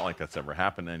anymore. Not like that's ever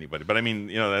happened to anybody. But I mean,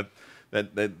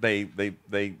 that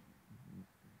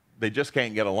they just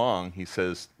can't get along. He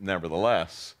says,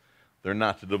 nevertheless, they're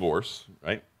not to divorce,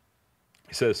 right?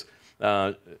 He says,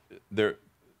 let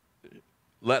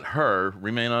her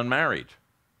remain unmarried.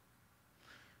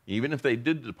 Even if they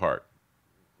did depart,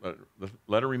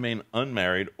 let her remain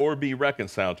unmarried or be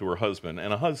reconciled to her husband.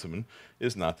 And a husband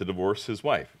is not to divorce his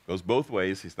wife. It goes both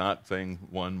ways. He's not saying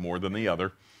one more than the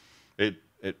other. It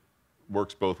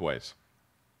works both ways.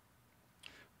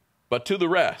 But to the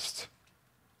rest,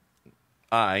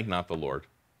 I, not the Lord.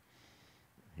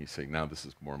 He's saying, now this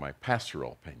is more my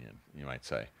pastoral opinion, you might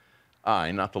say.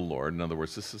 I, not the Lord. In other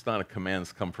words, this is not a command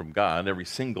that's come from God. Every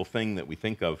single thing that we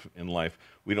think of in life,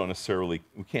 we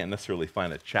can't necessarily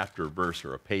find a chapter, verse,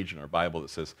 or a page in our Bible that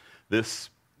says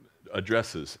this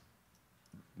addresses,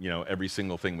 every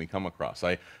single thing we come across.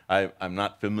 I'm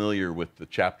not familiar with the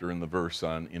chapter and the verse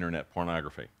on internet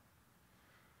pornography.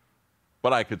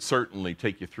 But I could certainly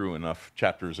take you through enough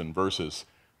chapters and verses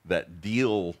that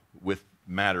deal with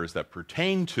matters that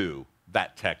pertain to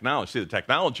that technology. See, the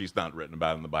technology is not written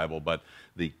about in the Bible, but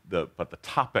the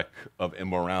topic of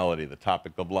immorality, the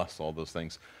topic of lust, all those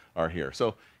things are here.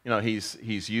 So,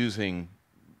 he's using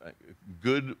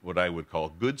what I would call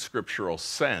good scriptural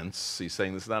sense. He's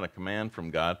saying this is not a command from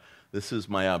God. This is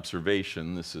my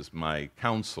observation. This is my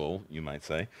counsel, you might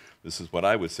say. This is what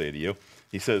I would say to you.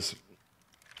 He says,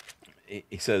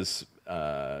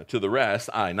 to the rest,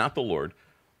 I, not the Lord,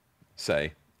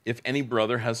 say, if any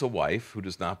brother has a wife who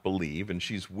does not believe and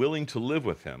she's willing to live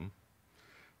with him,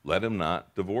 let him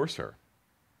not divorce her.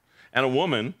 And a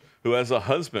woman who has a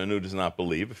husband who does not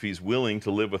believe, if he's willing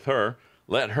to live with her,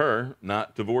 let her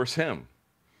not divorce him.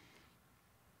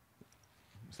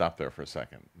 Stop there for a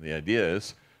second. The idea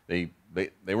is they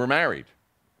were married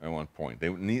at one point.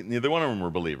 Neither one of them were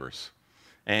believers.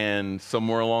 And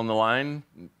somewhere along the line,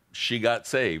 she got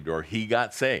saved or he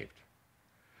got saved.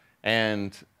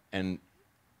 And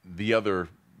the other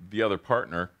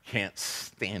partner can't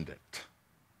stand it.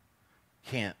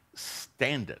 Can't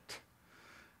stand it.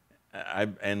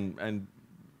 And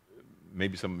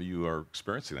maybe some of you are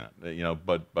experiencing that,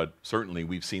 but certainly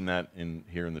we've seen that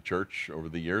here in the church over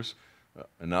the years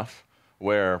enough,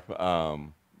 where the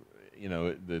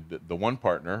one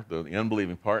partner, the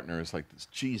unbelieving partner, is like this: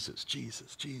 Jesus,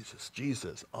 Jesus, Jesus,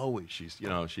 Jesus. Always,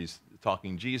 she's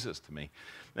talking Jesus to me,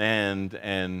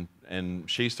 and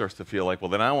she starts to feel like, well,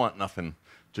 then I want nothing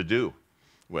to do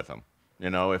with him.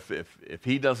 If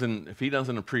he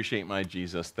doesn't appreciate my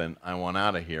Jesus, then I want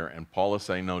out of here. And Paul is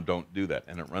saying, no, don't do that.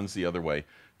 And it runs the other way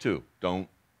too. Don't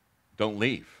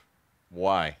leave.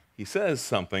 Why? He says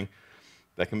something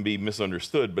that can be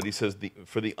misunderstood, but he says,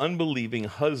 for the unbelieving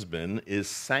husband is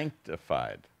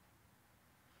sanctified.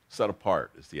 Set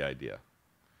apart is the idea.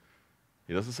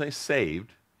 He doesn't say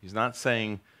saved. He's not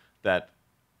saying that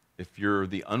if you're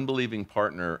the unbelieving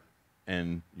partner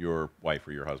and your wife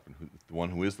or your husband, the one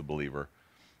who is the believer,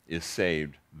 is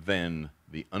saved, then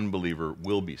the unbeliever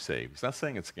will be saved. He's not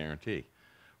saying it's a guarantee.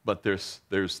 But there's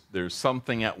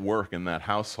something at work in that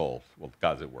household. Well,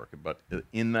 God's at work, but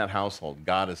in that household,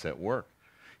 God is at work.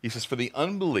 He says, for the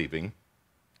unbelieving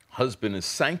husband is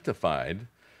sanctified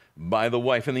by the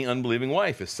wife, and the unbelieving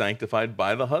wife is sanctified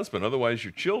by the husband. Otherwise,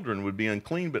 your children would be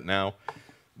unclean, but now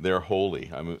they're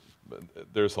holy. I mean,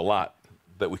 there's a lot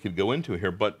that we could go into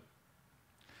here, but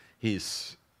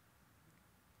he's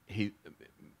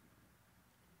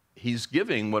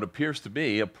giving what appears to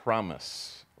be a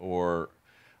promise, or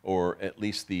at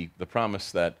least the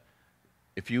promise that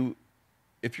if you're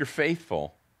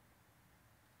faithful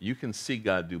you can see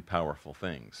God do powerful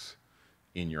things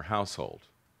in your household.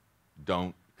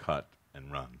 Don't cut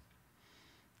and run.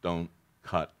 Don't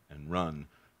cut and run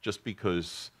just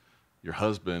because your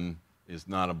husband is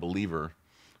not a believer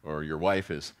or your wife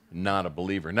is not a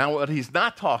believer. Now, what he's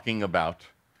not talking about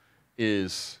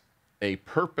is a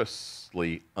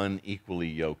purposely unequally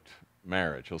yoked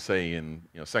marriage. He'll say in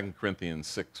 2 Corinthians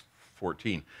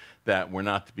 6:14 that we're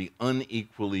not to be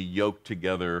unequally yoked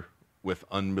together with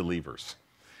unbelievers.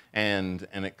 And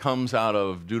it comes out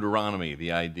of Deuteronomy,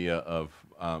 the idea of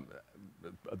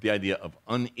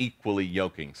unequally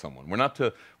yoking someone. We're not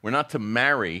to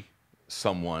marry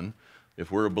someone. If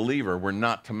we're a believer, we're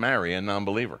not to marry a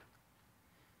non-believer.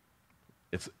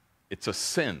 It's a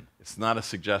sin. It's not a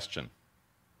suggestion.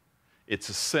 It's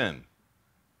a sin.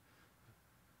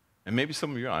 And maybe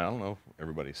some of you, I don't know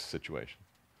everybody's situation,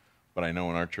 but I know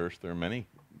in our church there are many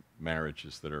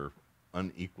marriages that are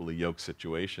unequally yoked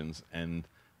situations, and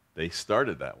they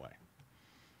started that way.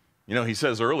 He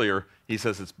says earlier,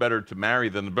 it's better to marry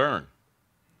than to burn.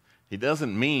 He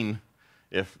doesn't mean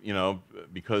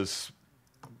because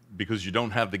you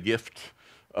don't have the gift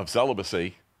of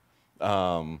celibacy,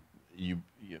 it's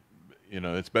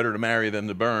better to marry than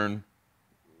to burn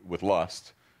with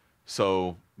lust.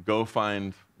 So go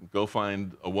find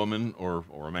a woman or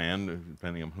a man,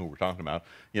 depending on who we're talking about,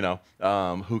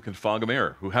 who can fog a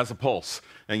mirror, who has a pulse.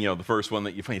 And the first one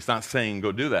that you find, he's not saying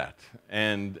go do that.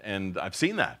 And I've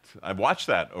seen that. I've watched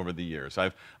that over the years.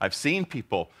 I've seen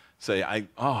people say,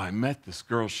 I met this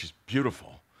girl, she's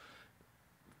beautiful.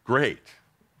 Great.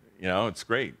 It's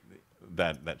great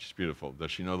that she's beautiful.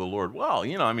 Does she know the Lord? Well,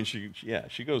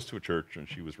 she goes to a church and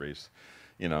she was raised,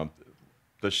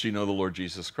 Does she know the Lord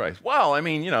Jesus Christ? Well,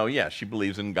 she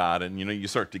believes in God, and, you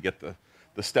start to get the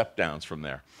step downs from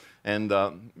there. And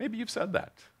maybe you've said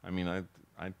that. I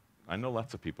know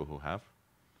lots of people who have.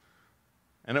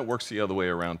 And it works the other way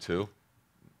around, too.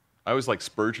 I always like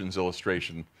Spurgeon's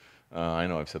illustration. I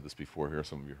know I've said this before here,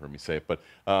 some of you heard me say it, but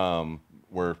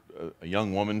where a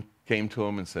young woman came to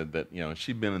him and said that,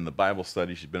 she'd been in the Bible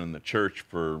study, she'd been in the church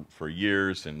for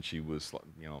years, and she was,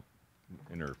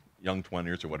 in her young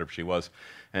 20s or whatever she was,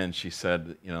 and she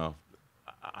said,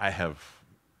 I have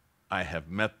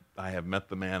met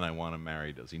the man I want to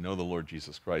marry. Does he know the Lord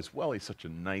Jesus Christ? Well, he's such a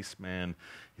nice man.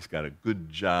 He's got a good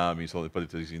job. But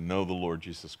does he know the Lord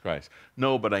Jesus Christ?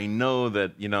 No, but I know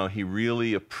that he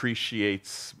really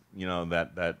appreciates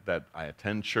that I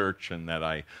attend church and that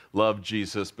I love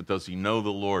Jesus. But does he know the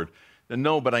Lord?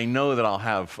 No, but I know that I'll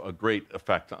have a great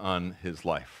effect on his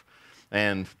life.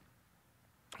 And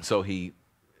so he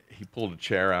pulled a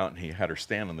chair out and he had her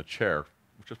stand on the chair,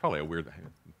 which is probably a weird thing,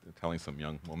 telling some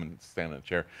young woman to stand on a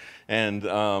chair.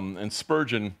 And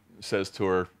Spurgeon says to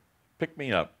her, "Pick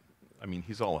me up."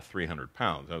 He's all of 300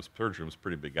 pounds. Spurgeon was a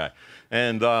pretty big guy.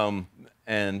 And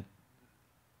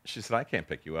she said, "I can't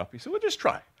pick you up." He said, "Well, just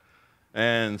try."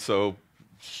 And so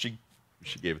she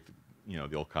gave it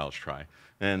the old college try.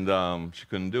 And she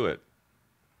couldn't do it.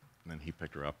 And then he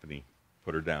picked her up and he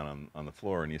put her down on the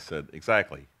floor, and he said,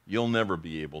 "Exactly. You'll never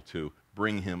be able to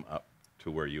bring him up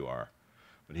to where you are,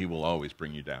 but he will always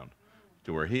bring you down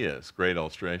to where he is." Great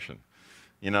illustration.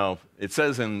 It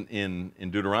says in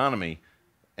Deuteronomy,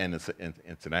 and it's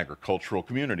an agricultural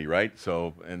community, right?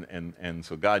 So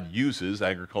so God uses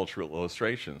agricultural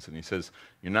illustrations, and he says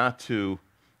you're not to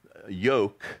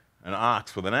yoke an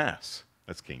ox with an ass.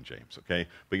 That's King James, okay?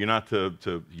 But you're not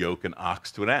to yoke an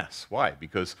ox to an ass. Why?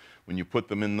 Because when you put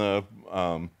them in the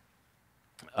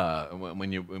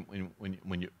when you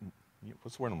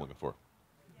what's the word I'm looking for?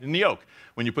 In the yoke.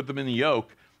 When you put them in the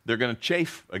yoke, they're going to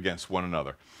chafe against one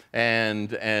another,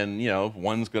 and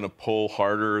one's going to pull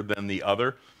harder than the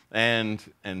other, and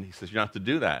he says you're not to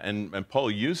do that. And Paul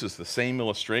uses the same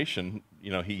illustration.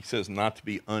 He says not to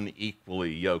be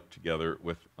unequally yoked together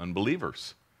with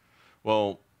unbelievers.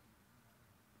 Well,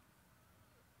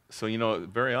 so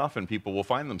very often people will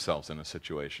find themselves in a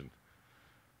situation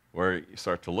where you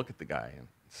start to look at the guy and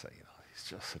say, he's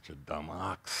just such a dumb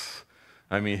ox.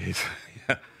 Well,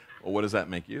 what does that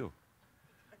make you?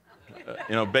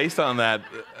 Based on that,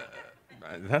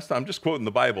 I'm just quoting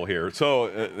the Bible here.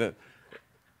 So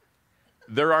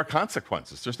there are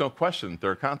consequences. There's no question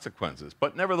there are consequences.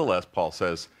 But nevertheless, Paul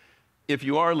says, if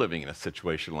you are living in a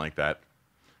situation like that,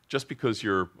 just because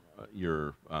your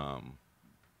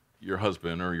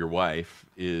husband or your wife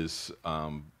is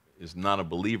not a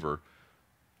believer,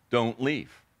 don't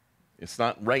leave. It's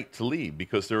not right to leave,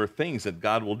 because there are things that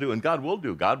God will do, and God will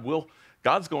do.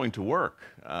 God's going to work.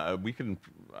 Actually,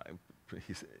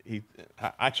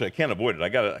 I can't avoid it. I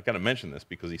got to mention this,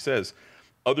 because he says,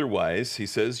 otherwise, he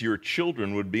says, your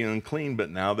children would be unclean,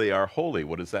 but now they are holy.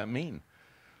 What does that mean?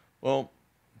 Well,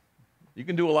 you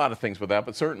can do a lot of things with that,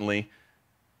 but certainly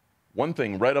one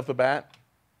thing right off the bat,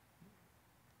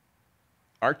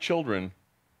 our children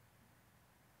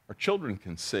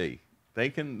can see. They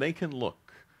can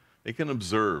look. They can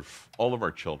observe all of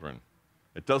our children.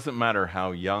 It doesn't matter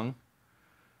how young.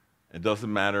 It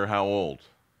doesn't matter how old.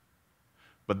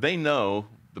 But they know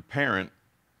the parent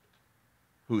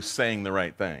who's saying the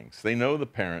right things. They know the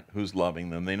parent who's loving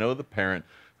them. They know the parent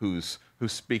who's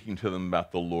speaking to them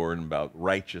about the Lord and about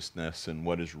righteousness and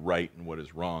what is right and what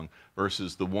is wrong,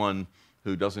 versus the one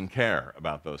who doesn't care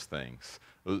about those things.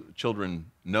 Children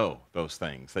know those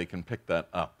things. They can pick that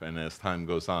up, and as time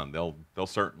goes on, they'll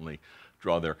certainly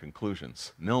draw their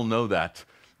conclusions. And they'll know that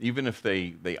even if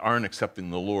they aren't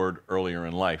accepting the Lord earlier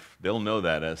in life, they'll know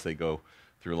that as they go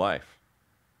through life.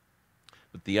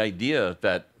 But the idea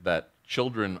that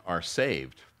children are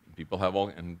saved, people have all,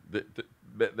 and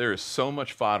there is so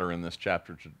much fodder in this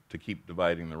chapter to keep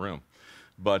dividing the room.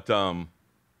 But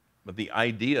the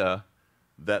idea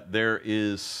that there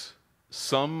is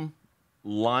some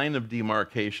line of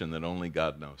demarcation that only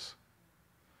God knows.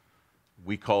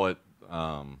 We call it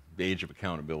the age of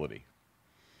accountability.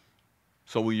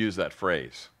 So we use that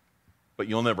phrase. But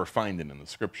you'll never find it in the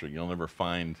Scripture. You'll never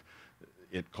find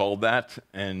it called that,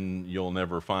 and you'll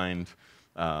never find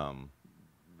an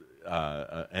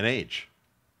age.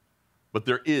 But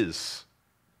there is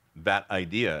that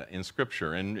idea in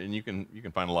Scripture, and you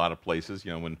can find a lot of places.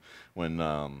 You know,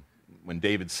 when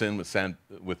David sinned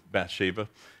with Bathsheba,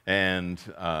 and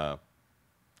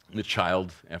the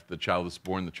child, after the child is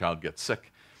born, the child gets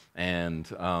sick, and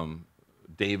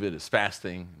David is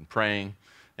fasting and praying,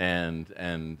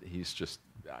 and he's just,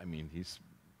 I mean,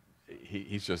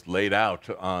 he's just laid out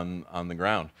on the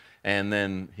ground, and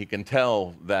then he can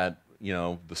tell that, you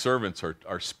know, the servants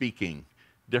are speaking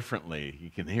differently. He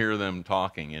can hear them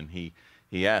talking, and he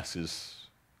asks,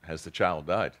 has the child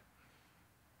died?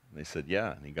 And they said,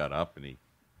 yeah. And he got up, and he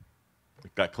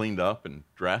got cleaned up and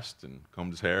dressed and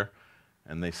combed his hair.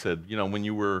 And they said, you know, when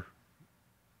you were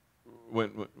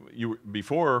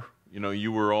before, you know,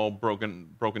 you were all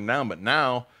broken down, but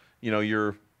now, you know,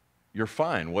 you're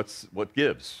fine. What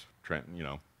gives? You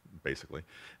know, basically.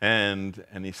 And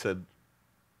he said,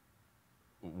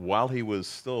 while he was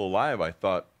still alive, I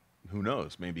thought, who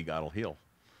knows, maybe God will heal.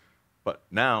 But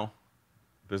now,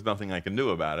 there's nothing I can do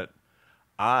about it.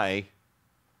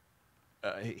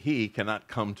 He cannot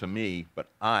come to me, but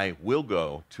I will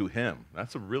go to him.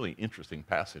 That's a really interesting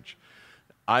passage.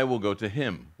 I will go to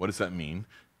him. What does that mean?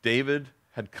 David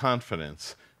had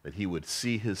confidence that he would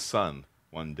see his son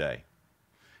one day.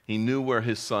 He knew where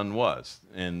his son was,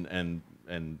 and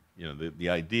you know, the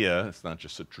idea, it's not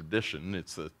just a tradition,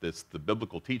 it's the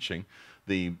biblical teaching.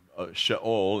 The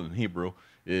Sheol in Hebrew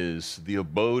is the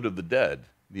abode of the dead,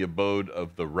 the abode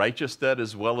of the righteous dead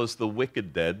as well as the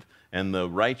wicked dead, and the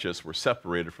righteous were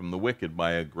separated from the wicked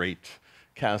by a great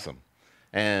chasm.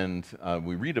 And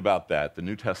we read about that. The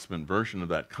New Testament version of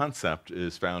that concept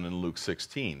is found in Luke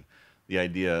 16. The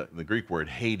idea, the Greek word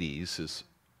Hades, is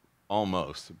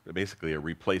almost basically a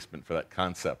replacement for that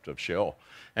concept of Sheol.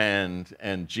 And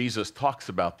Jesus talks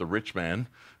about the rich man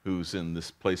who's in this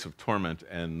place of torment,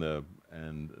 and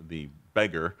the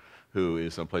beggar who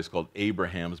is in a place called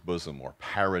Abraham's bosom, or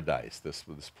paradise, this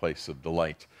place of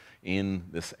delight in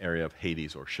this area of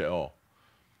Hades or Sheol.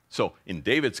 So in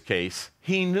David's case,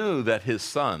 he knew that his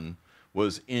son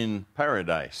was in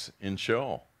paradise, in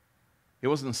Sheol. He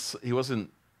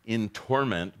wasn't in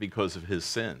torment because of his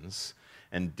sins.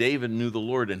 And David knew the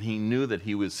Lord, and he knew that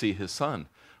he would see his son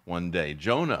one day.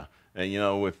 Jonah, and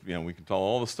we can tell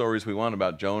all the stories we want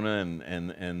about Jonah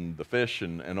and the fish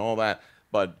and all that,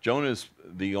 but Jonah is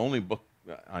the only book,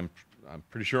 I'm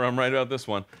pretty sure I'm right about this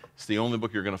one, it's the only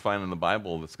book you're going to find in the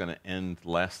Bible that's going to end the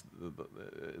last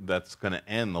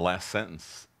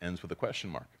sentence ends with a question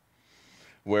mark,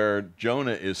 where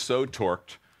Jonah is so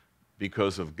torqued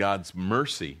because of God's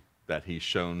mercy that he's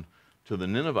shown to the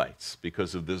Ninevites,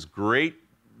 because of this great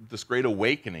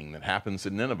awakening that happens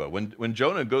in Nineveh. When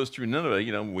Jonah goes through Nineveh,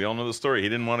 you know, we all know the story. He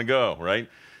didn't want to go, right?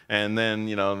 And then,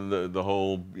 you know, the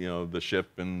whole, you know, the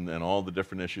ship and all the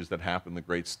different issues that happen, the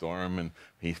great storm, and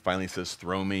he finally says,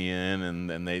 throw me in,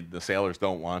 and the sailors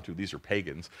don't want to. These are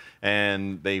pagans.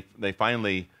 And they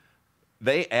finally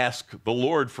ask the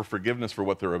Lord for forgiveness for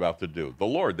what they're about to do. The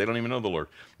Lord, they don't even know the Lord.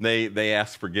 They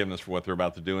ask forgiveness for what they're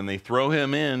about to do, and they throw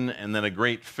him in, and then a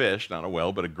great fish, not a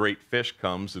whale, but a great fish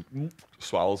comes and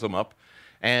swallows him up.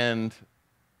 And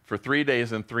for 3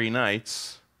 days and 3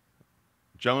 nights,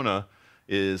 Jonah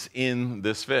is in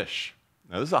this fish.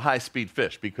 Now, this is a high-speed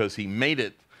fish because he made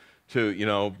it to, you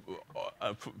know,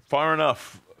 far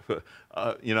enough,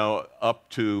 you know, up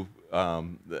to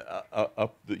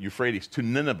up the Euphrates to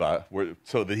Nineveh,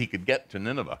 so that he could get to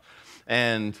Nineveh.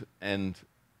 And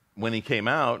when he came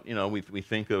out, we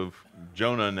think of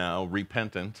Jonah now,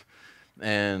 repentant,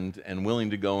 and willing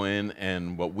to go in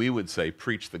and what we would say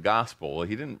preach the gospel. Well,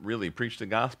 he didn't really preach the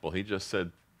gospel. He just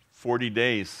said 40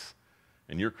 days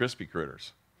and you're crispy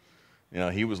critters.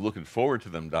 He was looking forward to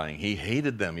them dying. He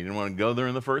hated them. He didn't want to go there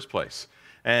in the first place.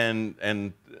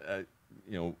 And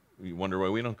we wonder why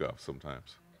we don't go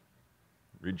sometimes.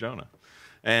 Read Jonah.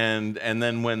 And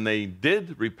then when they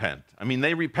did repent,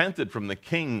 they repented from the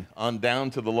king on down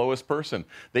to the lowest person.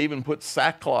 They even put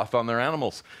sackcloth on their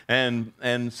animals. And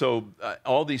so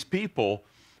all these people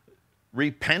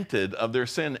repented of their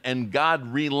sin, and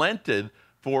God relented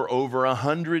for over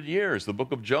 100 years. The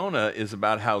book of Jonah is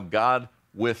about how God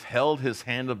withheld his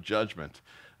hand of judgment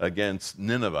against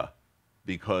Nineveh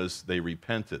because they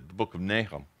repented. The book of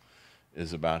Nahum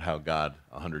is about how God,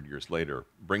 100 years later,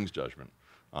 brings judgment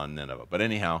on Nineveh. But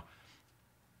anyhow,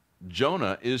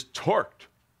 Jonah is torqued.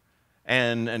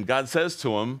 And God says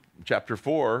to him, chapter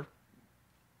 4,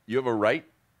 you have a right?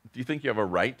 Do you think you have a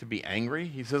right to be angry?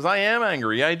 He says, I am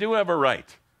angry. I do have a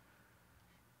right.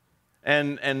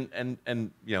 And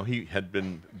he had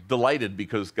been delighted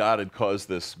because God had caused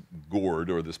this gourd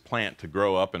or this plant to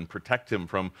grow up and protect him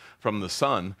from the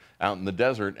sun out in the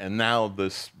desert. And now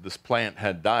this plant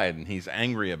had died, and he's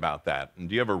angry about that. And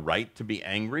do you have a right to be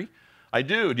angry? I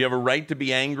do. Do you have a right to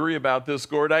be angry about this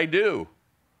gourd? I do.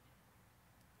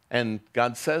 And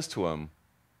God says to him,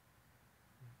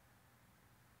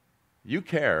 you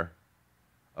care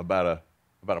about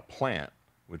a plant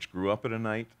which grew up in a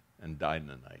night and died in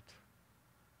a night.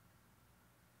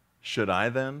 Should I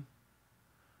then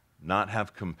not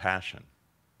have compassion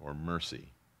or mercy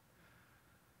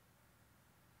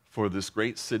for this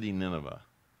great city Nineveh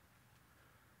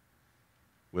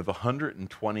with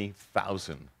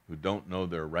 120,000 who don't know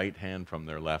their right hand from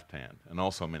their left hand, and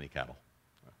also many cattle?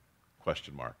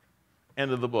 Question mark.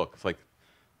 End of the book. It's like,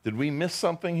 did we miss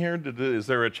something here? Is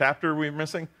there a chapter we're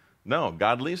missing? No,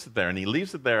 God leaves it there, and he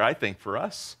leaves it there, I think, for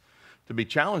us to be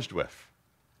challenged with.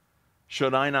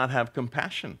 Should I not have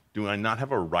compassion? Do I not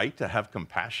have a right to have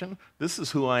compassion? This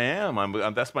is who I am.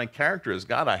 That's my character as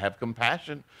God. I have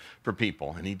compassion for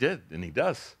people. And he did, and he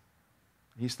does.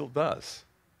 He still does.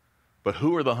 But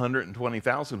who are the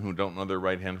 120,000 who don't know their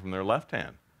right hand from their left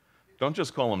hand? Don't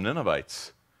just call them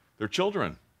Ninevites. They're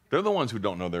children. They're the ones who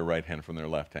don't know their right hand from their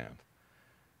left hand.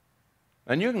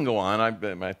 And you can go on.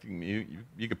 I think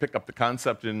you could pick up the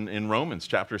concept in Romans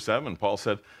chapter 7. Paul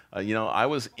said, I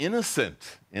was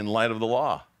innocent in light of the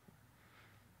law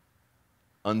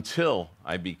until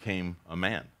I became a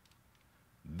man.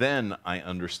 Then I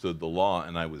understood the law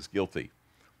and I was guilty.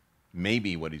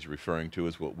 Maybe what he's referring to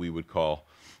is what we would call,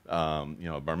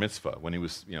 bar mitzvah, when he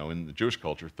was, in the Jewish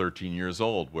culture, 13 years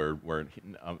old, where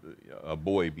a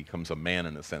boy becomes a man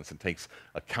in a sense and takes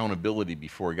accountability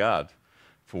before God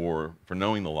for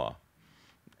knowing the law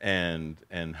and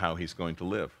how he's going to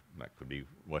live. That could be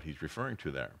what he's referring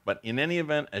to there. But in any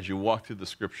event, as you walk through the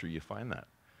scripture, you find that.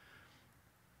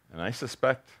 And I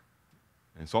suspect,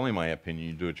 and it's only my opinion,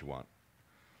 you do what you want,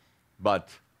 but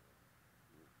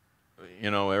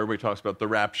everybody talks about the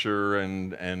rapture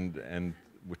and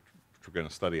which we're going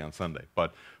to study on Sunday.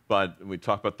 But we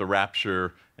talk about the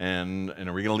rapture and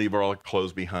are we going to leave all our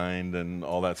clothes behind and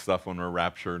all that stuff when we're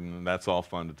raptured, and that's all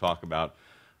fun to talk about.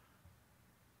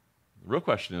 The real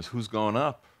question is, who's going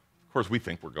up? Of course, we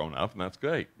think we're going up, and that's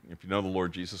great. If you know the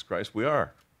Lord Jesus Christ, we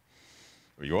are.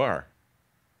 Or you are.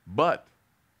 But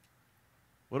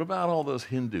what about all those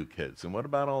Hindu kids? And what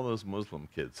about all those Muslim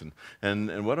kids?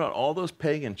 And what about all those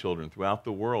pagan children throughout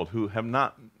the world who have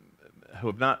not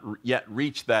yet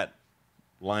reached that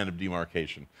line of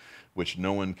demarcation, which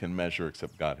no one can measure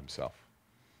except God himself?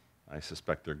 I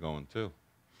suspect they're going too.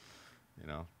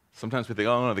 Sometimes we think,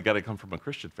 oh no, they got to come from a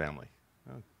Christian family.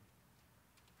 No.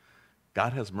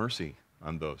 God has mercy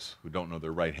on those who don't know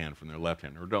their right hand from their left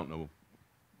hand, or don't know,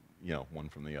 one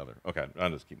from the other. Okay,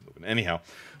 I'll just keep moving. Anyhow,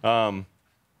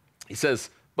 he says,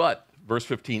 but, verse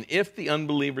 15, if the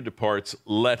unbeliever departs,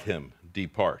 let him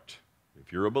depart.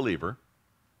 If you're a believer,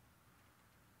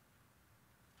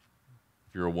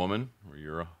 if you're a woman or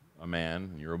you're a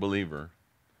man and you're a believer,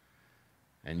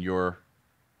 and your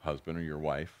husband or your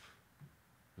wife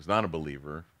who is not a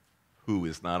believer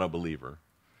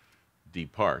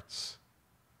departs,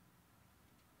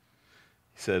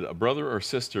 he said, a brother or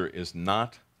sister is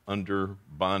not under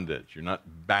bondage. You're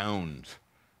not bound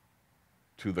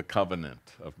to the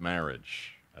covenant of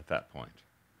marriage at that point.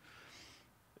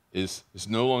 Is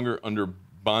no longer under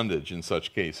bondage in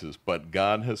such cases, but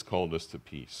God has called us to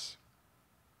peace.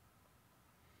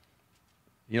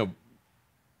 You know,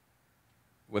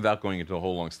 without going into a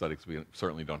whole long study, because we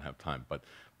certainly don't have time, but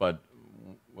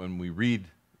when we read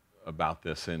about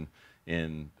this in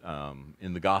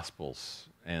the Gospels,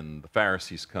 and the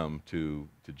Pharisees come to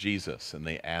Jesus and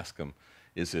they ask him,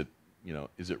 is it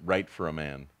right for a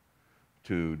man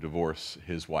to divorce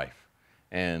his wife?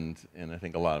 And I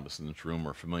think a lot of us in this room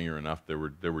are familiar enough. There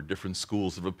were different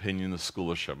schools of opinion. The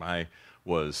school of Shammai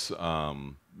was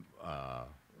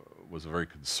a very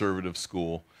conservative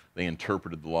school. They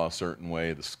interpreted the law a certain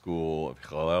way. The school of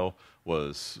Hillel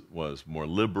was more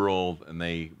liberal, and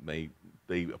they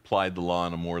applied the law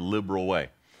in a more liberal way.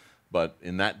 But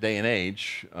in that day and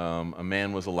age, a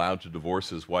man was allowed to divorce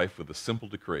his wife with a simple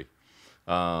decree.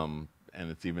 And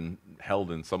it's even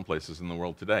held in some places in the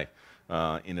world today,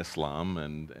 in Islam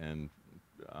and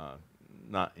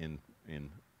not in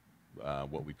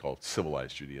what we call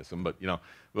civilized Judaism, but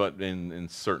in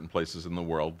certain places in the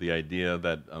world, the idea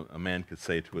that a man could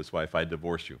say to his wife, "I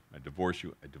divorce you, I divorce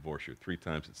you, I divorce you." 3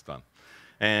 times it's done,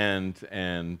 and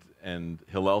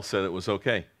Hillel said it was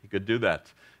okay. He could do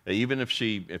that, even if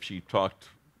she talked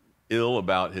ill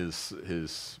about his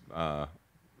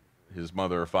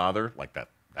mother or father, like that.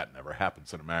 That never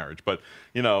happens in a marriage, but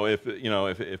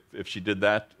if she did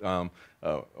that,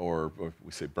 or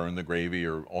we say burn the gravy,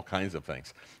 or all kinds of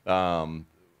things.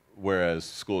 Whereas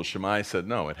school of Shammai said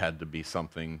no, it had to be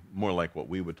something more like what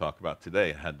we would talk about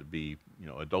today. It had to be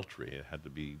adultery. It had to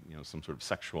be some sort of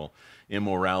sexual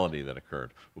immorality that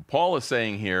occurred. What Paul is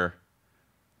saying here,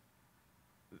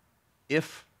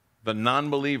 if the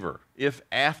non-believer, if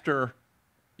after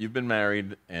you've been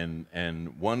married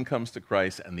and one comes to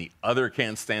Christ and the other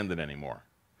can't stand it anymore,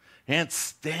 can't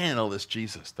stand all this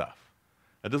Jesus stuff,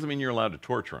 that doesn't mean you're allowed to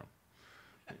torture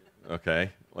him.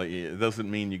 Okay? Like, it doesn't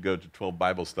mean you go to 12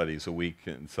 Bible studies a week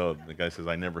and so the guy says,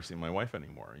 "I never see my wife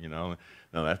anymore." No,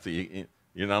 you're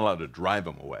not allowed to drive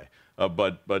him away.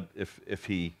 But if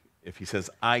he says,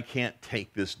 "I can't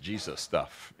take this Jesus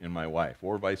stuff in my wife,"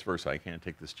 or vice versa, "I can't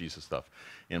take this Jesus stuff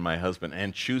in my husband,"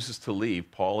 and chooses to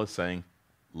leave, Paul is saying,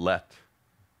 let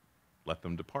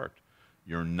them depart.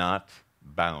 You're not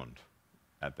bound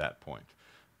at that point.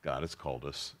 God has called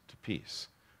us to peace.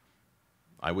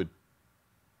 I would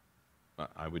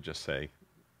just say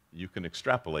you can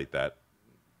extrapolate that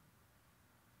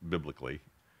biblically,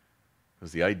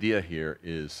 because the idea here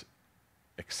is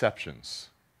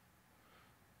exceptions.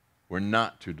 We're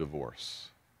not to divorce.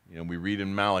 We read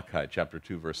in Malachi chapter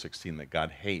 2, verse 16 that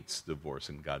God hates divorce,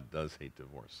 and God does hate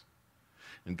divorce.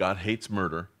 And God hates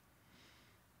murder,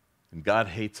 and God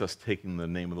hates us taking the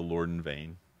name of the Lord in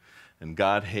vain, and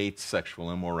God hates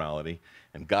sexual immorality,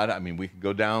 and we could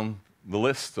go down the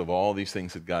list of all these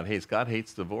things that God hates. God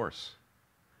hates divorce.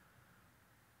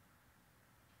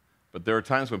 But there are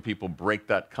times when people break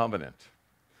that covenant,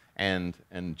 and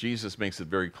Jesus makes it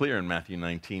very clear in Matthew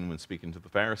 19 when speaking to the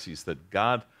Pharisees that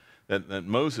that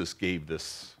Moses gave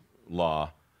this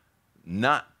law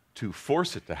not to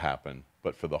force it to happen,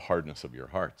 but for the hardness of your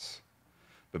hearts,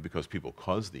 but because people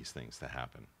cause these things to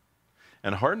happen.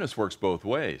 And hardness works both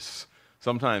ways.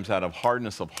 Sometimes out of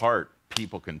hardness of heart,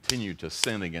 people continue to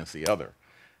sin against the other.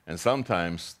 And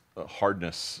sometimes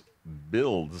hardness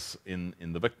builds in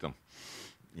the victim,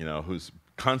 who's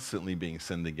constantly being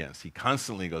sinned against. He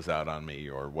constantly goes out on me,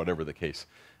 or whatever the case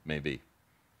may be.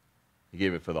 He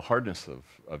gave it for the hardness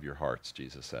of your hearts,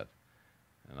 Jesus said.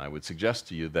 And I would suggest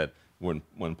to you that when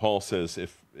Paul says,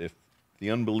 if the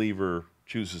unbeliever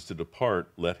chooses to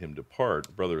depart, let him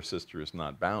depart, brother or sister is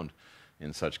not bound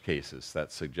in such cases.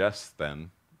 That suggests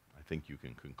then, I think you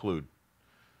can conclude,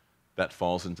 that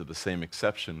falls into the same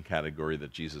exception category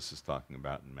that Jesus is talking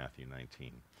about in Matthew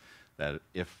 19. That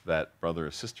if that brother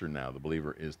or sister now, the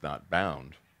believer, is not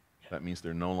bound, that means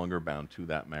they're no longer bound to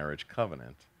that marriage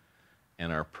covenant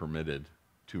and are permitted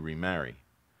to remarry.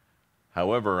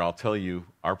 However, I'll tell you,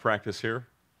 our practice here,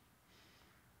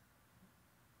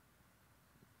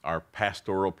 our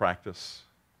pastoral practice,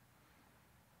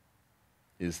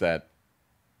 is that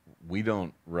we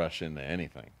don't rush into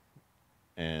anything.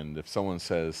 And if someone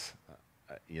says,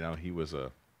 he was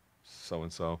a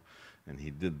so-and-so, and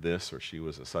he did this, or she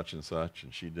was a such-and-such,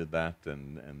 and she did that,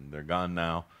 and they're gone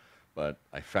now, but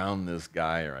I found this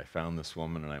guy, or I found this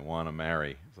woman, and I want to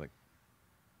marry. It's like,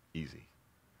 easy.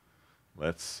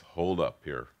 Let's hold up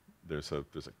here. There's a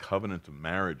covenant of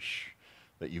marriage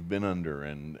that you've been under,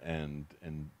 and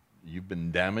you've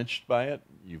been damaged by it.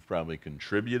 You've probably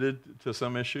contributed to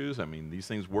some issues. These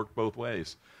things work both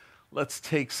ways. Let's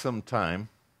take some time.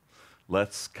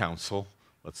 Let's counsel.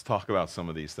 Let's talk about some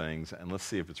of these things, and let's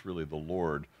see if it's really the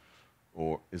Lord,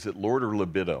 or is it Lord or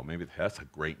libido? Maybe that's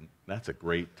a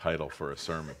great title for a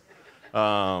sermon.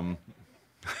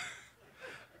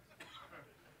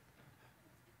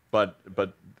 But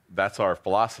that's our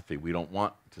philosophy. We don't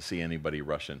want to see anybody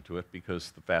rush into it,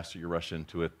 because the faster you rush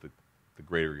into it, the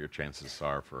greater your chances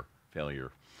are for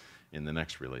failure in the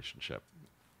next relationship.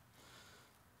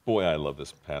 Boy, I love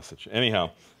this passage.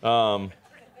 Anyhow, for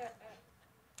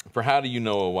how do you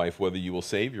know, a wife, whether you will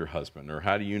save your husband? Or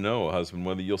how do you know, a husband,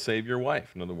 whether you'll save your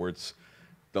wife? In other words,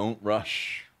 don't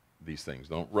rush these things.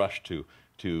 Don't rush to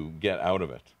get out of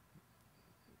it.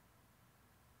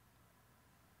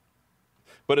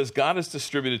 But as God has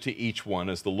distributed to each one,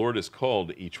 as the Lord has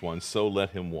called each one, so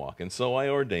let him walk. And so I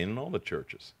ordain in all the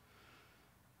churches.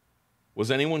 Was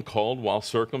anyone called while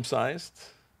circumcised?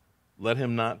 Let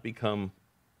him not become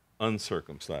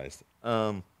uncircumcised.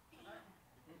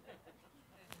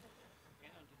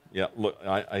 Yeah, look,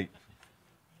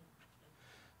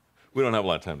 we don't have a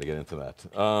lot of time to get into that.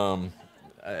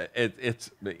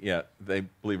 They,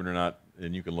 believe it or not,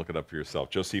 and you can look it up for yourself.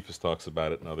 Josephus talks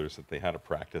about it and others, that they had a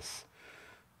practice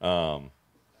for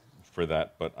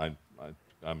that, but I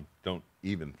don't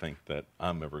even think that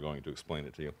I'm ever going to explain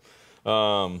it to you.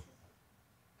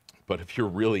 But if you're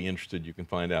really interested, you can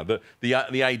find out. The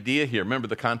idea here, remember,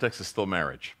 the context is still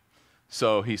marriage.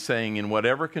 So he's saying, in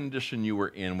whatever condition you were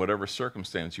in, whatever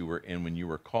circumstance you were in when you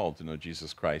were called to know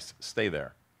Jesus Christ, stay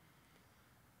there.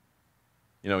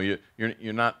 You know,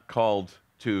 you're not called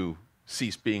to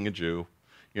cease being a Jew.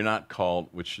 You're not called,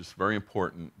 which is very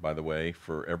important, by the way,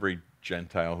 for every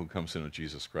Gentile who comes to know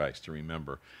Jesus Christ, to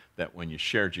remember that when you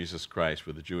share Jesus Christ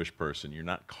with a Jewish person, you're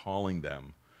not calling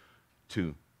them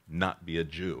to not be a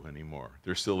Jew anymore.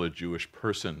 They're still a Jewish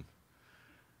person.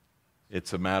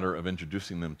 It's a matter of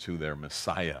introducing them to their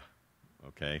Messiah,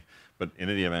 okay? But in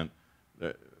any event,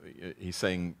 he's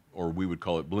saying, or we would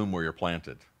call it, bloom where you're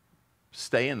planted.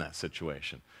 Stay in that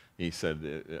situation. He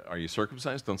said, are you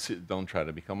circumcised? Don't try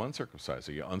to become uncircumcised.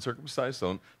 Are you uncircumcised?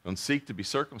 Don't seek to be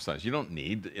circumcised. You don't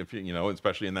need, if you know,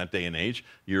 especially in that day and age,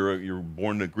 you're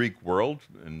born in a Greek world,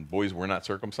 and boys were not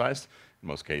circumcised in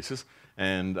most cases,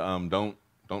 and don't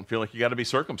feel like you got to be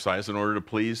circumcised in order to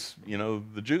please, you know,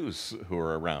 the Jews who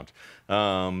are around.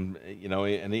 You know,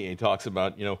 and he talks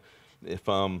about, you know, if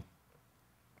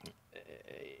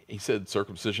he said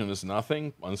circumcision is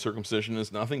nothing, uncircumcision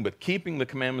is nothing, but keeping the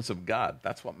commandments of God,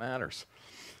 that's what matters.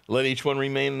 Let each one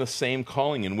remain in the same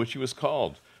calling in which he was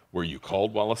called. Were you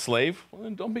called while a slave? Well,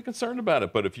 then don't be concerned about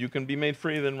it. But if you can be made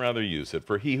free, then rather use it.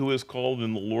 For he who is called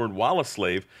in the Lord while a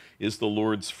slave is the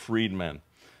Lord's freedman.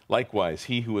 Likewise,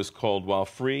 he who is called while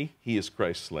free, he is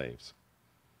Christ's slaves.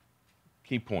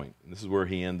 Key point. This is where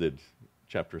he ended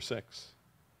chapter 6.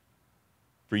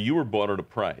 For you were bought at a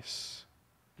price.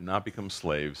 Do not become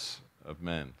slaves of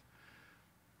men.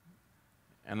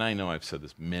 And I know I've said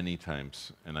this many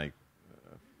times, and I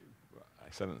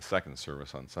said it in the second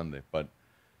service on Sunday, but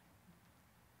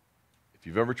if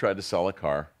you've ever tried to sell a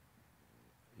car,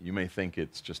 you may think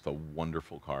it's just a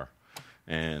wonderful car,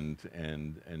 and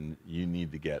you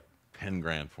need to get 10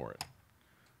 grand for it.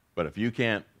 But if you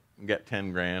can't get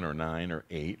 10 grand or 9 or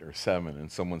 8 or 7,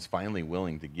 and someone's finally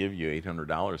willing to give you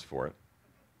 $800 for it,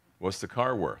 what's the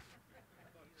car worth?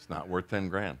 It's not worth 10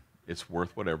 grand. It's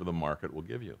worth whatever the market will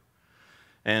give you.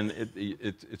 And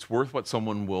it's worth what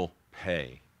someone will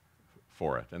pay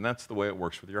for it. And that's the way it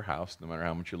works with your house, no matter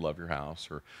how much you love your house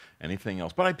or anything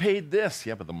else. But I paid this.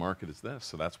 Yeah, but the market is this,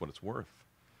 so that's what it's worth.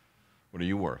 What are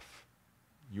you worth?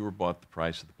 You were bought the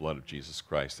price of the blood of Jesus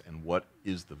Christ. And what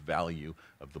is the value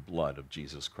of the blood of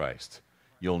Jesus Christ?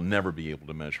 You'll never be able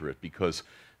to measure it because,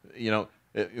 you know,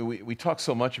 we talk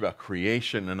so much about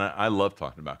creation, and I love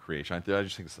talking about creation. I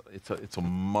just think it's a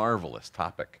marvelous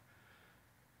topic.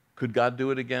 Could God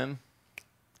do it again?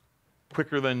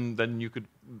 Quicker than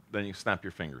you snap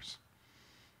your fingers.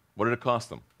 What did it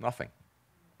cost him? Nothing.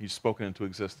 He's spoken into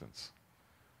existence.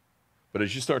 But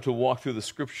as you start to walk through the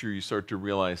Scripture, you start to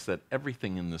realize that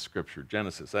everything in the Scripture,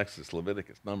 Genesis, Exodus,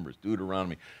 Leviticus, Numbers,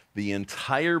 Deuteronomy, the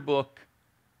entire book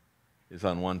is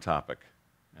on one topic,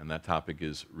 and that topic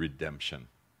is redemption.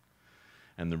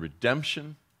 And the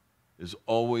redemption is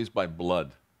always by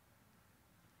blood.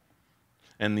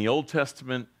 And the Old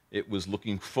Testament, it was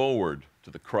looking forward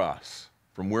to the cross.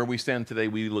 From where we stand today,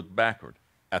 we look backward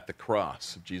at the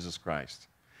cross of Jesus Christ.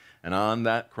 And on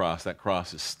that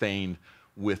cross is stained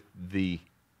with the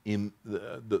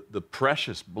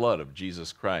precious blood of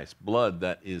Jesus Christ, blood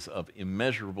that is of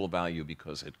immeasurable value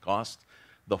because it cost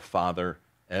the Father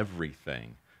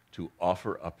everything to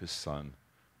offer up his Son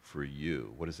for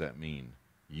you. What does that mean?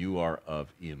 You are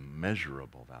of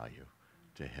immeasurable value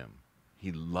to him.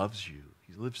 He loves you.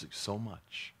 He loves you so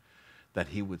much that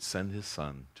he would send his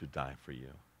Son to die for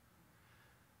you.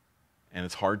 And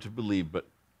it's hard to believe, but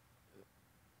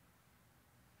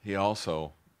he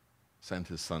also sent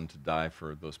his son to die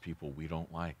for those people we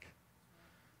don't like,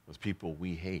 those people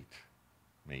we hate,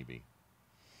 maybe.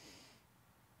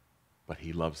 But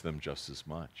he loves them just as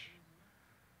much.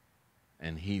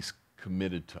 And he's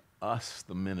committed to us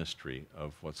the ministry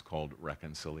of what's called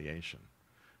reconciliation.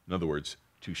 In other words,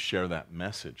 to share that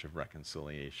message of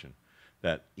reconciliation,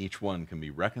 that each one can be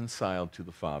reconciled to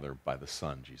the Father by the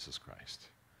Son, Jesus Christ.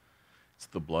 It's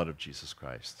the blood of Jesus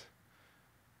Christ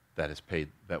that is paid,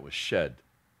 that was shed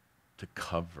to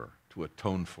cover, to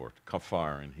atone for, to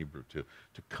kafar in Hebrew, to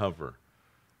cover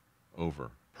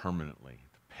over permanently,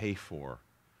 to pay for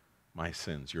my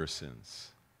sins, your sins,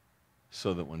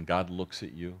 so that when God looks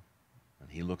at you and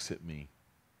he looks at me,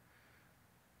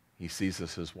 he sees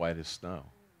us as white as snow.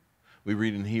 We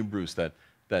read in Hebrews that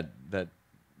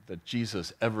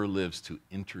Jesus ever lives to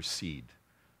intercede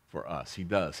for us. He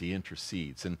does. He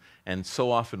intercedes. And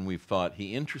so often we've thought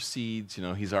he intercedes,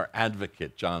 he's our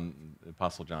advocate.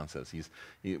 Apostle John says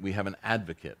we have an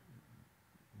advocate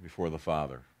before the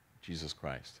Father, Jesus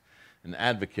Christ. An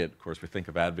advocate, of course, we think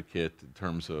of advocate in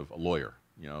terms of a lawyer,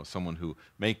 someone who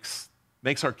makes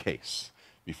our case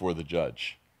before the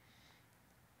judge.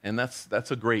 And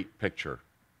that's a great picture.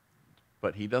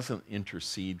 But he doesn't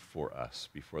intercede for us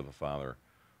before the Father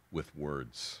with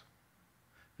words.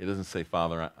 He doesn't say,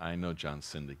 Father, I know John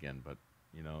sinned again, but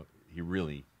he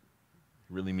really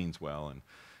means well,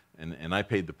 and I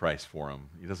paid the price for him.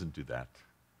 He doesn't do that.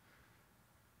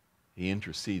 He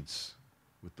intercedes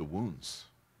with the wounds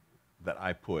that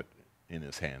I put in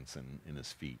his hands and in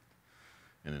his feet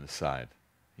and in his side.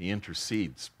 He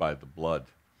intercedes by the blood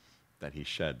that he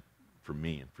shed for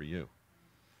me and for you.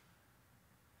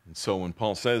 And so when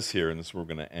Paul says here, and this is where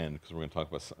we're going to end, because we're going to talk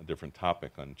about a different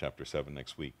topic on chapter 7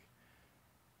 next week.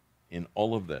 In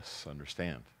all of this,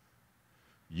 understand,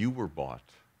 you were bought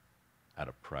at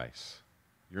a price.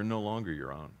 You're no longer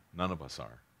your own. None of us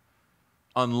are.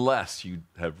 Unless you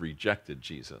have rejected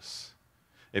Jesus.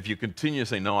 If you continue to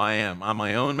say, no, I'm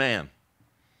my own man,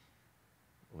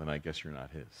 well, then I guess you're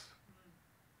not his.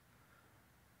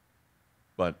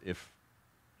 But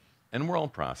and we're all in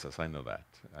process, I know that.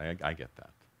 I get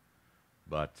that.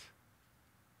 But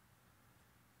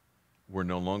we're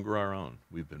no longer our own.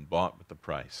 We've been bought with the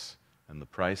price, and the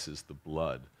price is the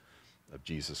blood of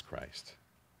Jesus Christ.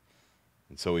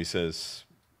 And so he says,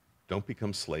 don't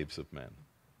become slaves of men,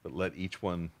 but let each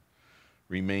one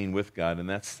remain with God in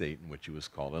that state in which he was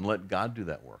called, and let God do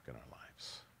that work in our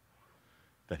lives,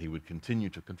 that he would continue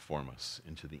to conform us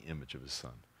into the image of his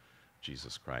Son,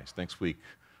 Jesus Christ. Next week,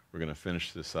 we're going to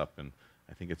finish this up, and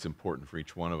I think it's important for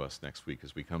each one of us next week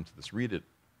as we come to this. Read it,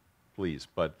 please,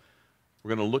 but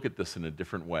we're going to look at this in a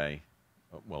different way,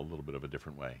 well, a little bit of a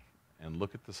different way, and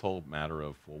look at this whole matter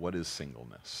of, well, what is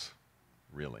singleness,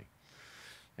 really?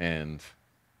 And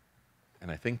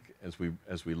I think as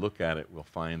we look at it, we'll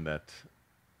find that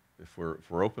if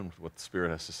we're open with what the Spirit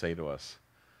has to say to us,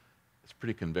 it's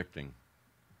pretty convicting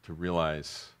to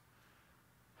realize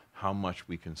how much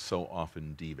we can so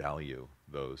often devalue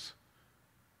those,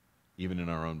 even in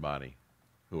our own body,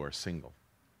 who are single.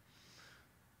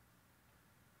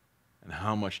 And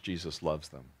how much Jesus loves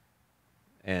them,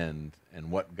 and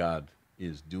what God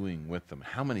is doing with them.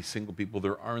 How many single people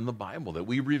there are in the Bible that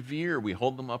we revere. We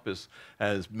hold them up as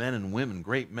men and women,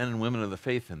 great men and women of the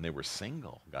faith, and they were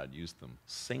single. God used them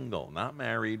single, not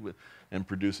married and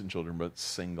producing children, but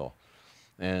single.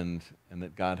 And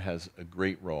that God has a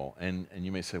great role. And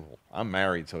you may say, well, I'm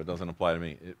married, so it doesn't apply to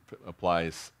me. It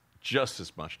applies just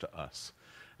as much to us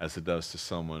as it does to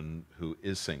someone who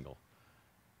is single.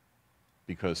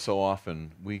 Because so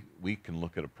often we can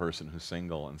look at a person who's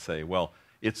single and say, well,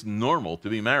 it's normal to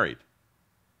be married.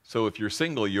 So if you're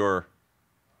single, you're...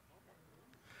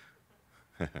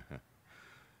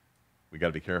 We got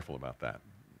to be careful about that.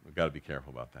 We've got to be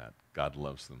careful about that. God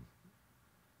loves them.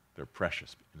 They're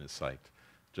precious in his sight,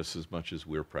 just as much as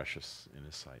we're precious in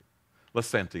his sight. Let's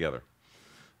stand together.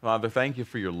 Father, thank you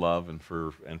for your love and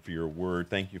for your word.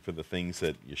 Thank you for the things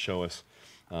that you show us.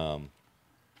 And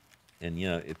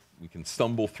we can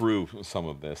stumble through some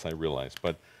of this, I realize.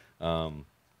 But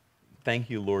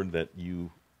thank you, Lord, that you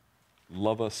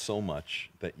love us so much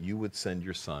that you would send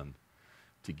your Son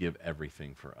to give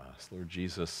everything for us. Lord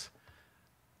Jesus,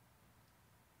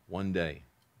 one day,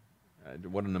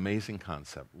 what an amazing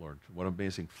concept, Lord. What an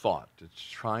amazing thought to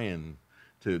try and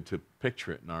to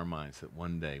picture it in our minds that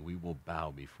one day we will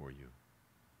bow before you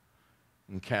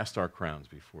and cast our crowns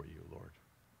before you, Lord.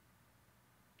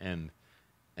 And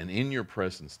in your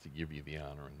presence to give you the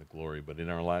honor and the glory. But in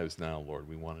our lives now, Lord,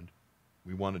 we want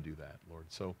to do that, Lord.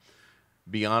 So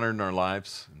be honored in our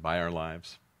lives and by our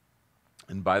lives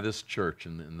and by this church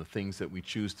and the things that we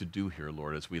choose to do here,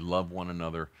 Lord, as we love one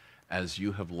another, as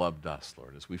you have loved us,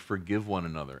 Lord, as we forgive one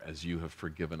another as you have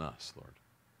forgiven us, Lord.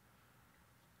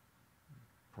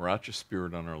 Pour out your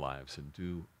Spirit on our lives and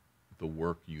do the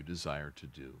work you desire to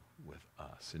do with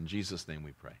us. In Jesus' name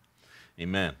we pray.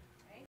 Amen.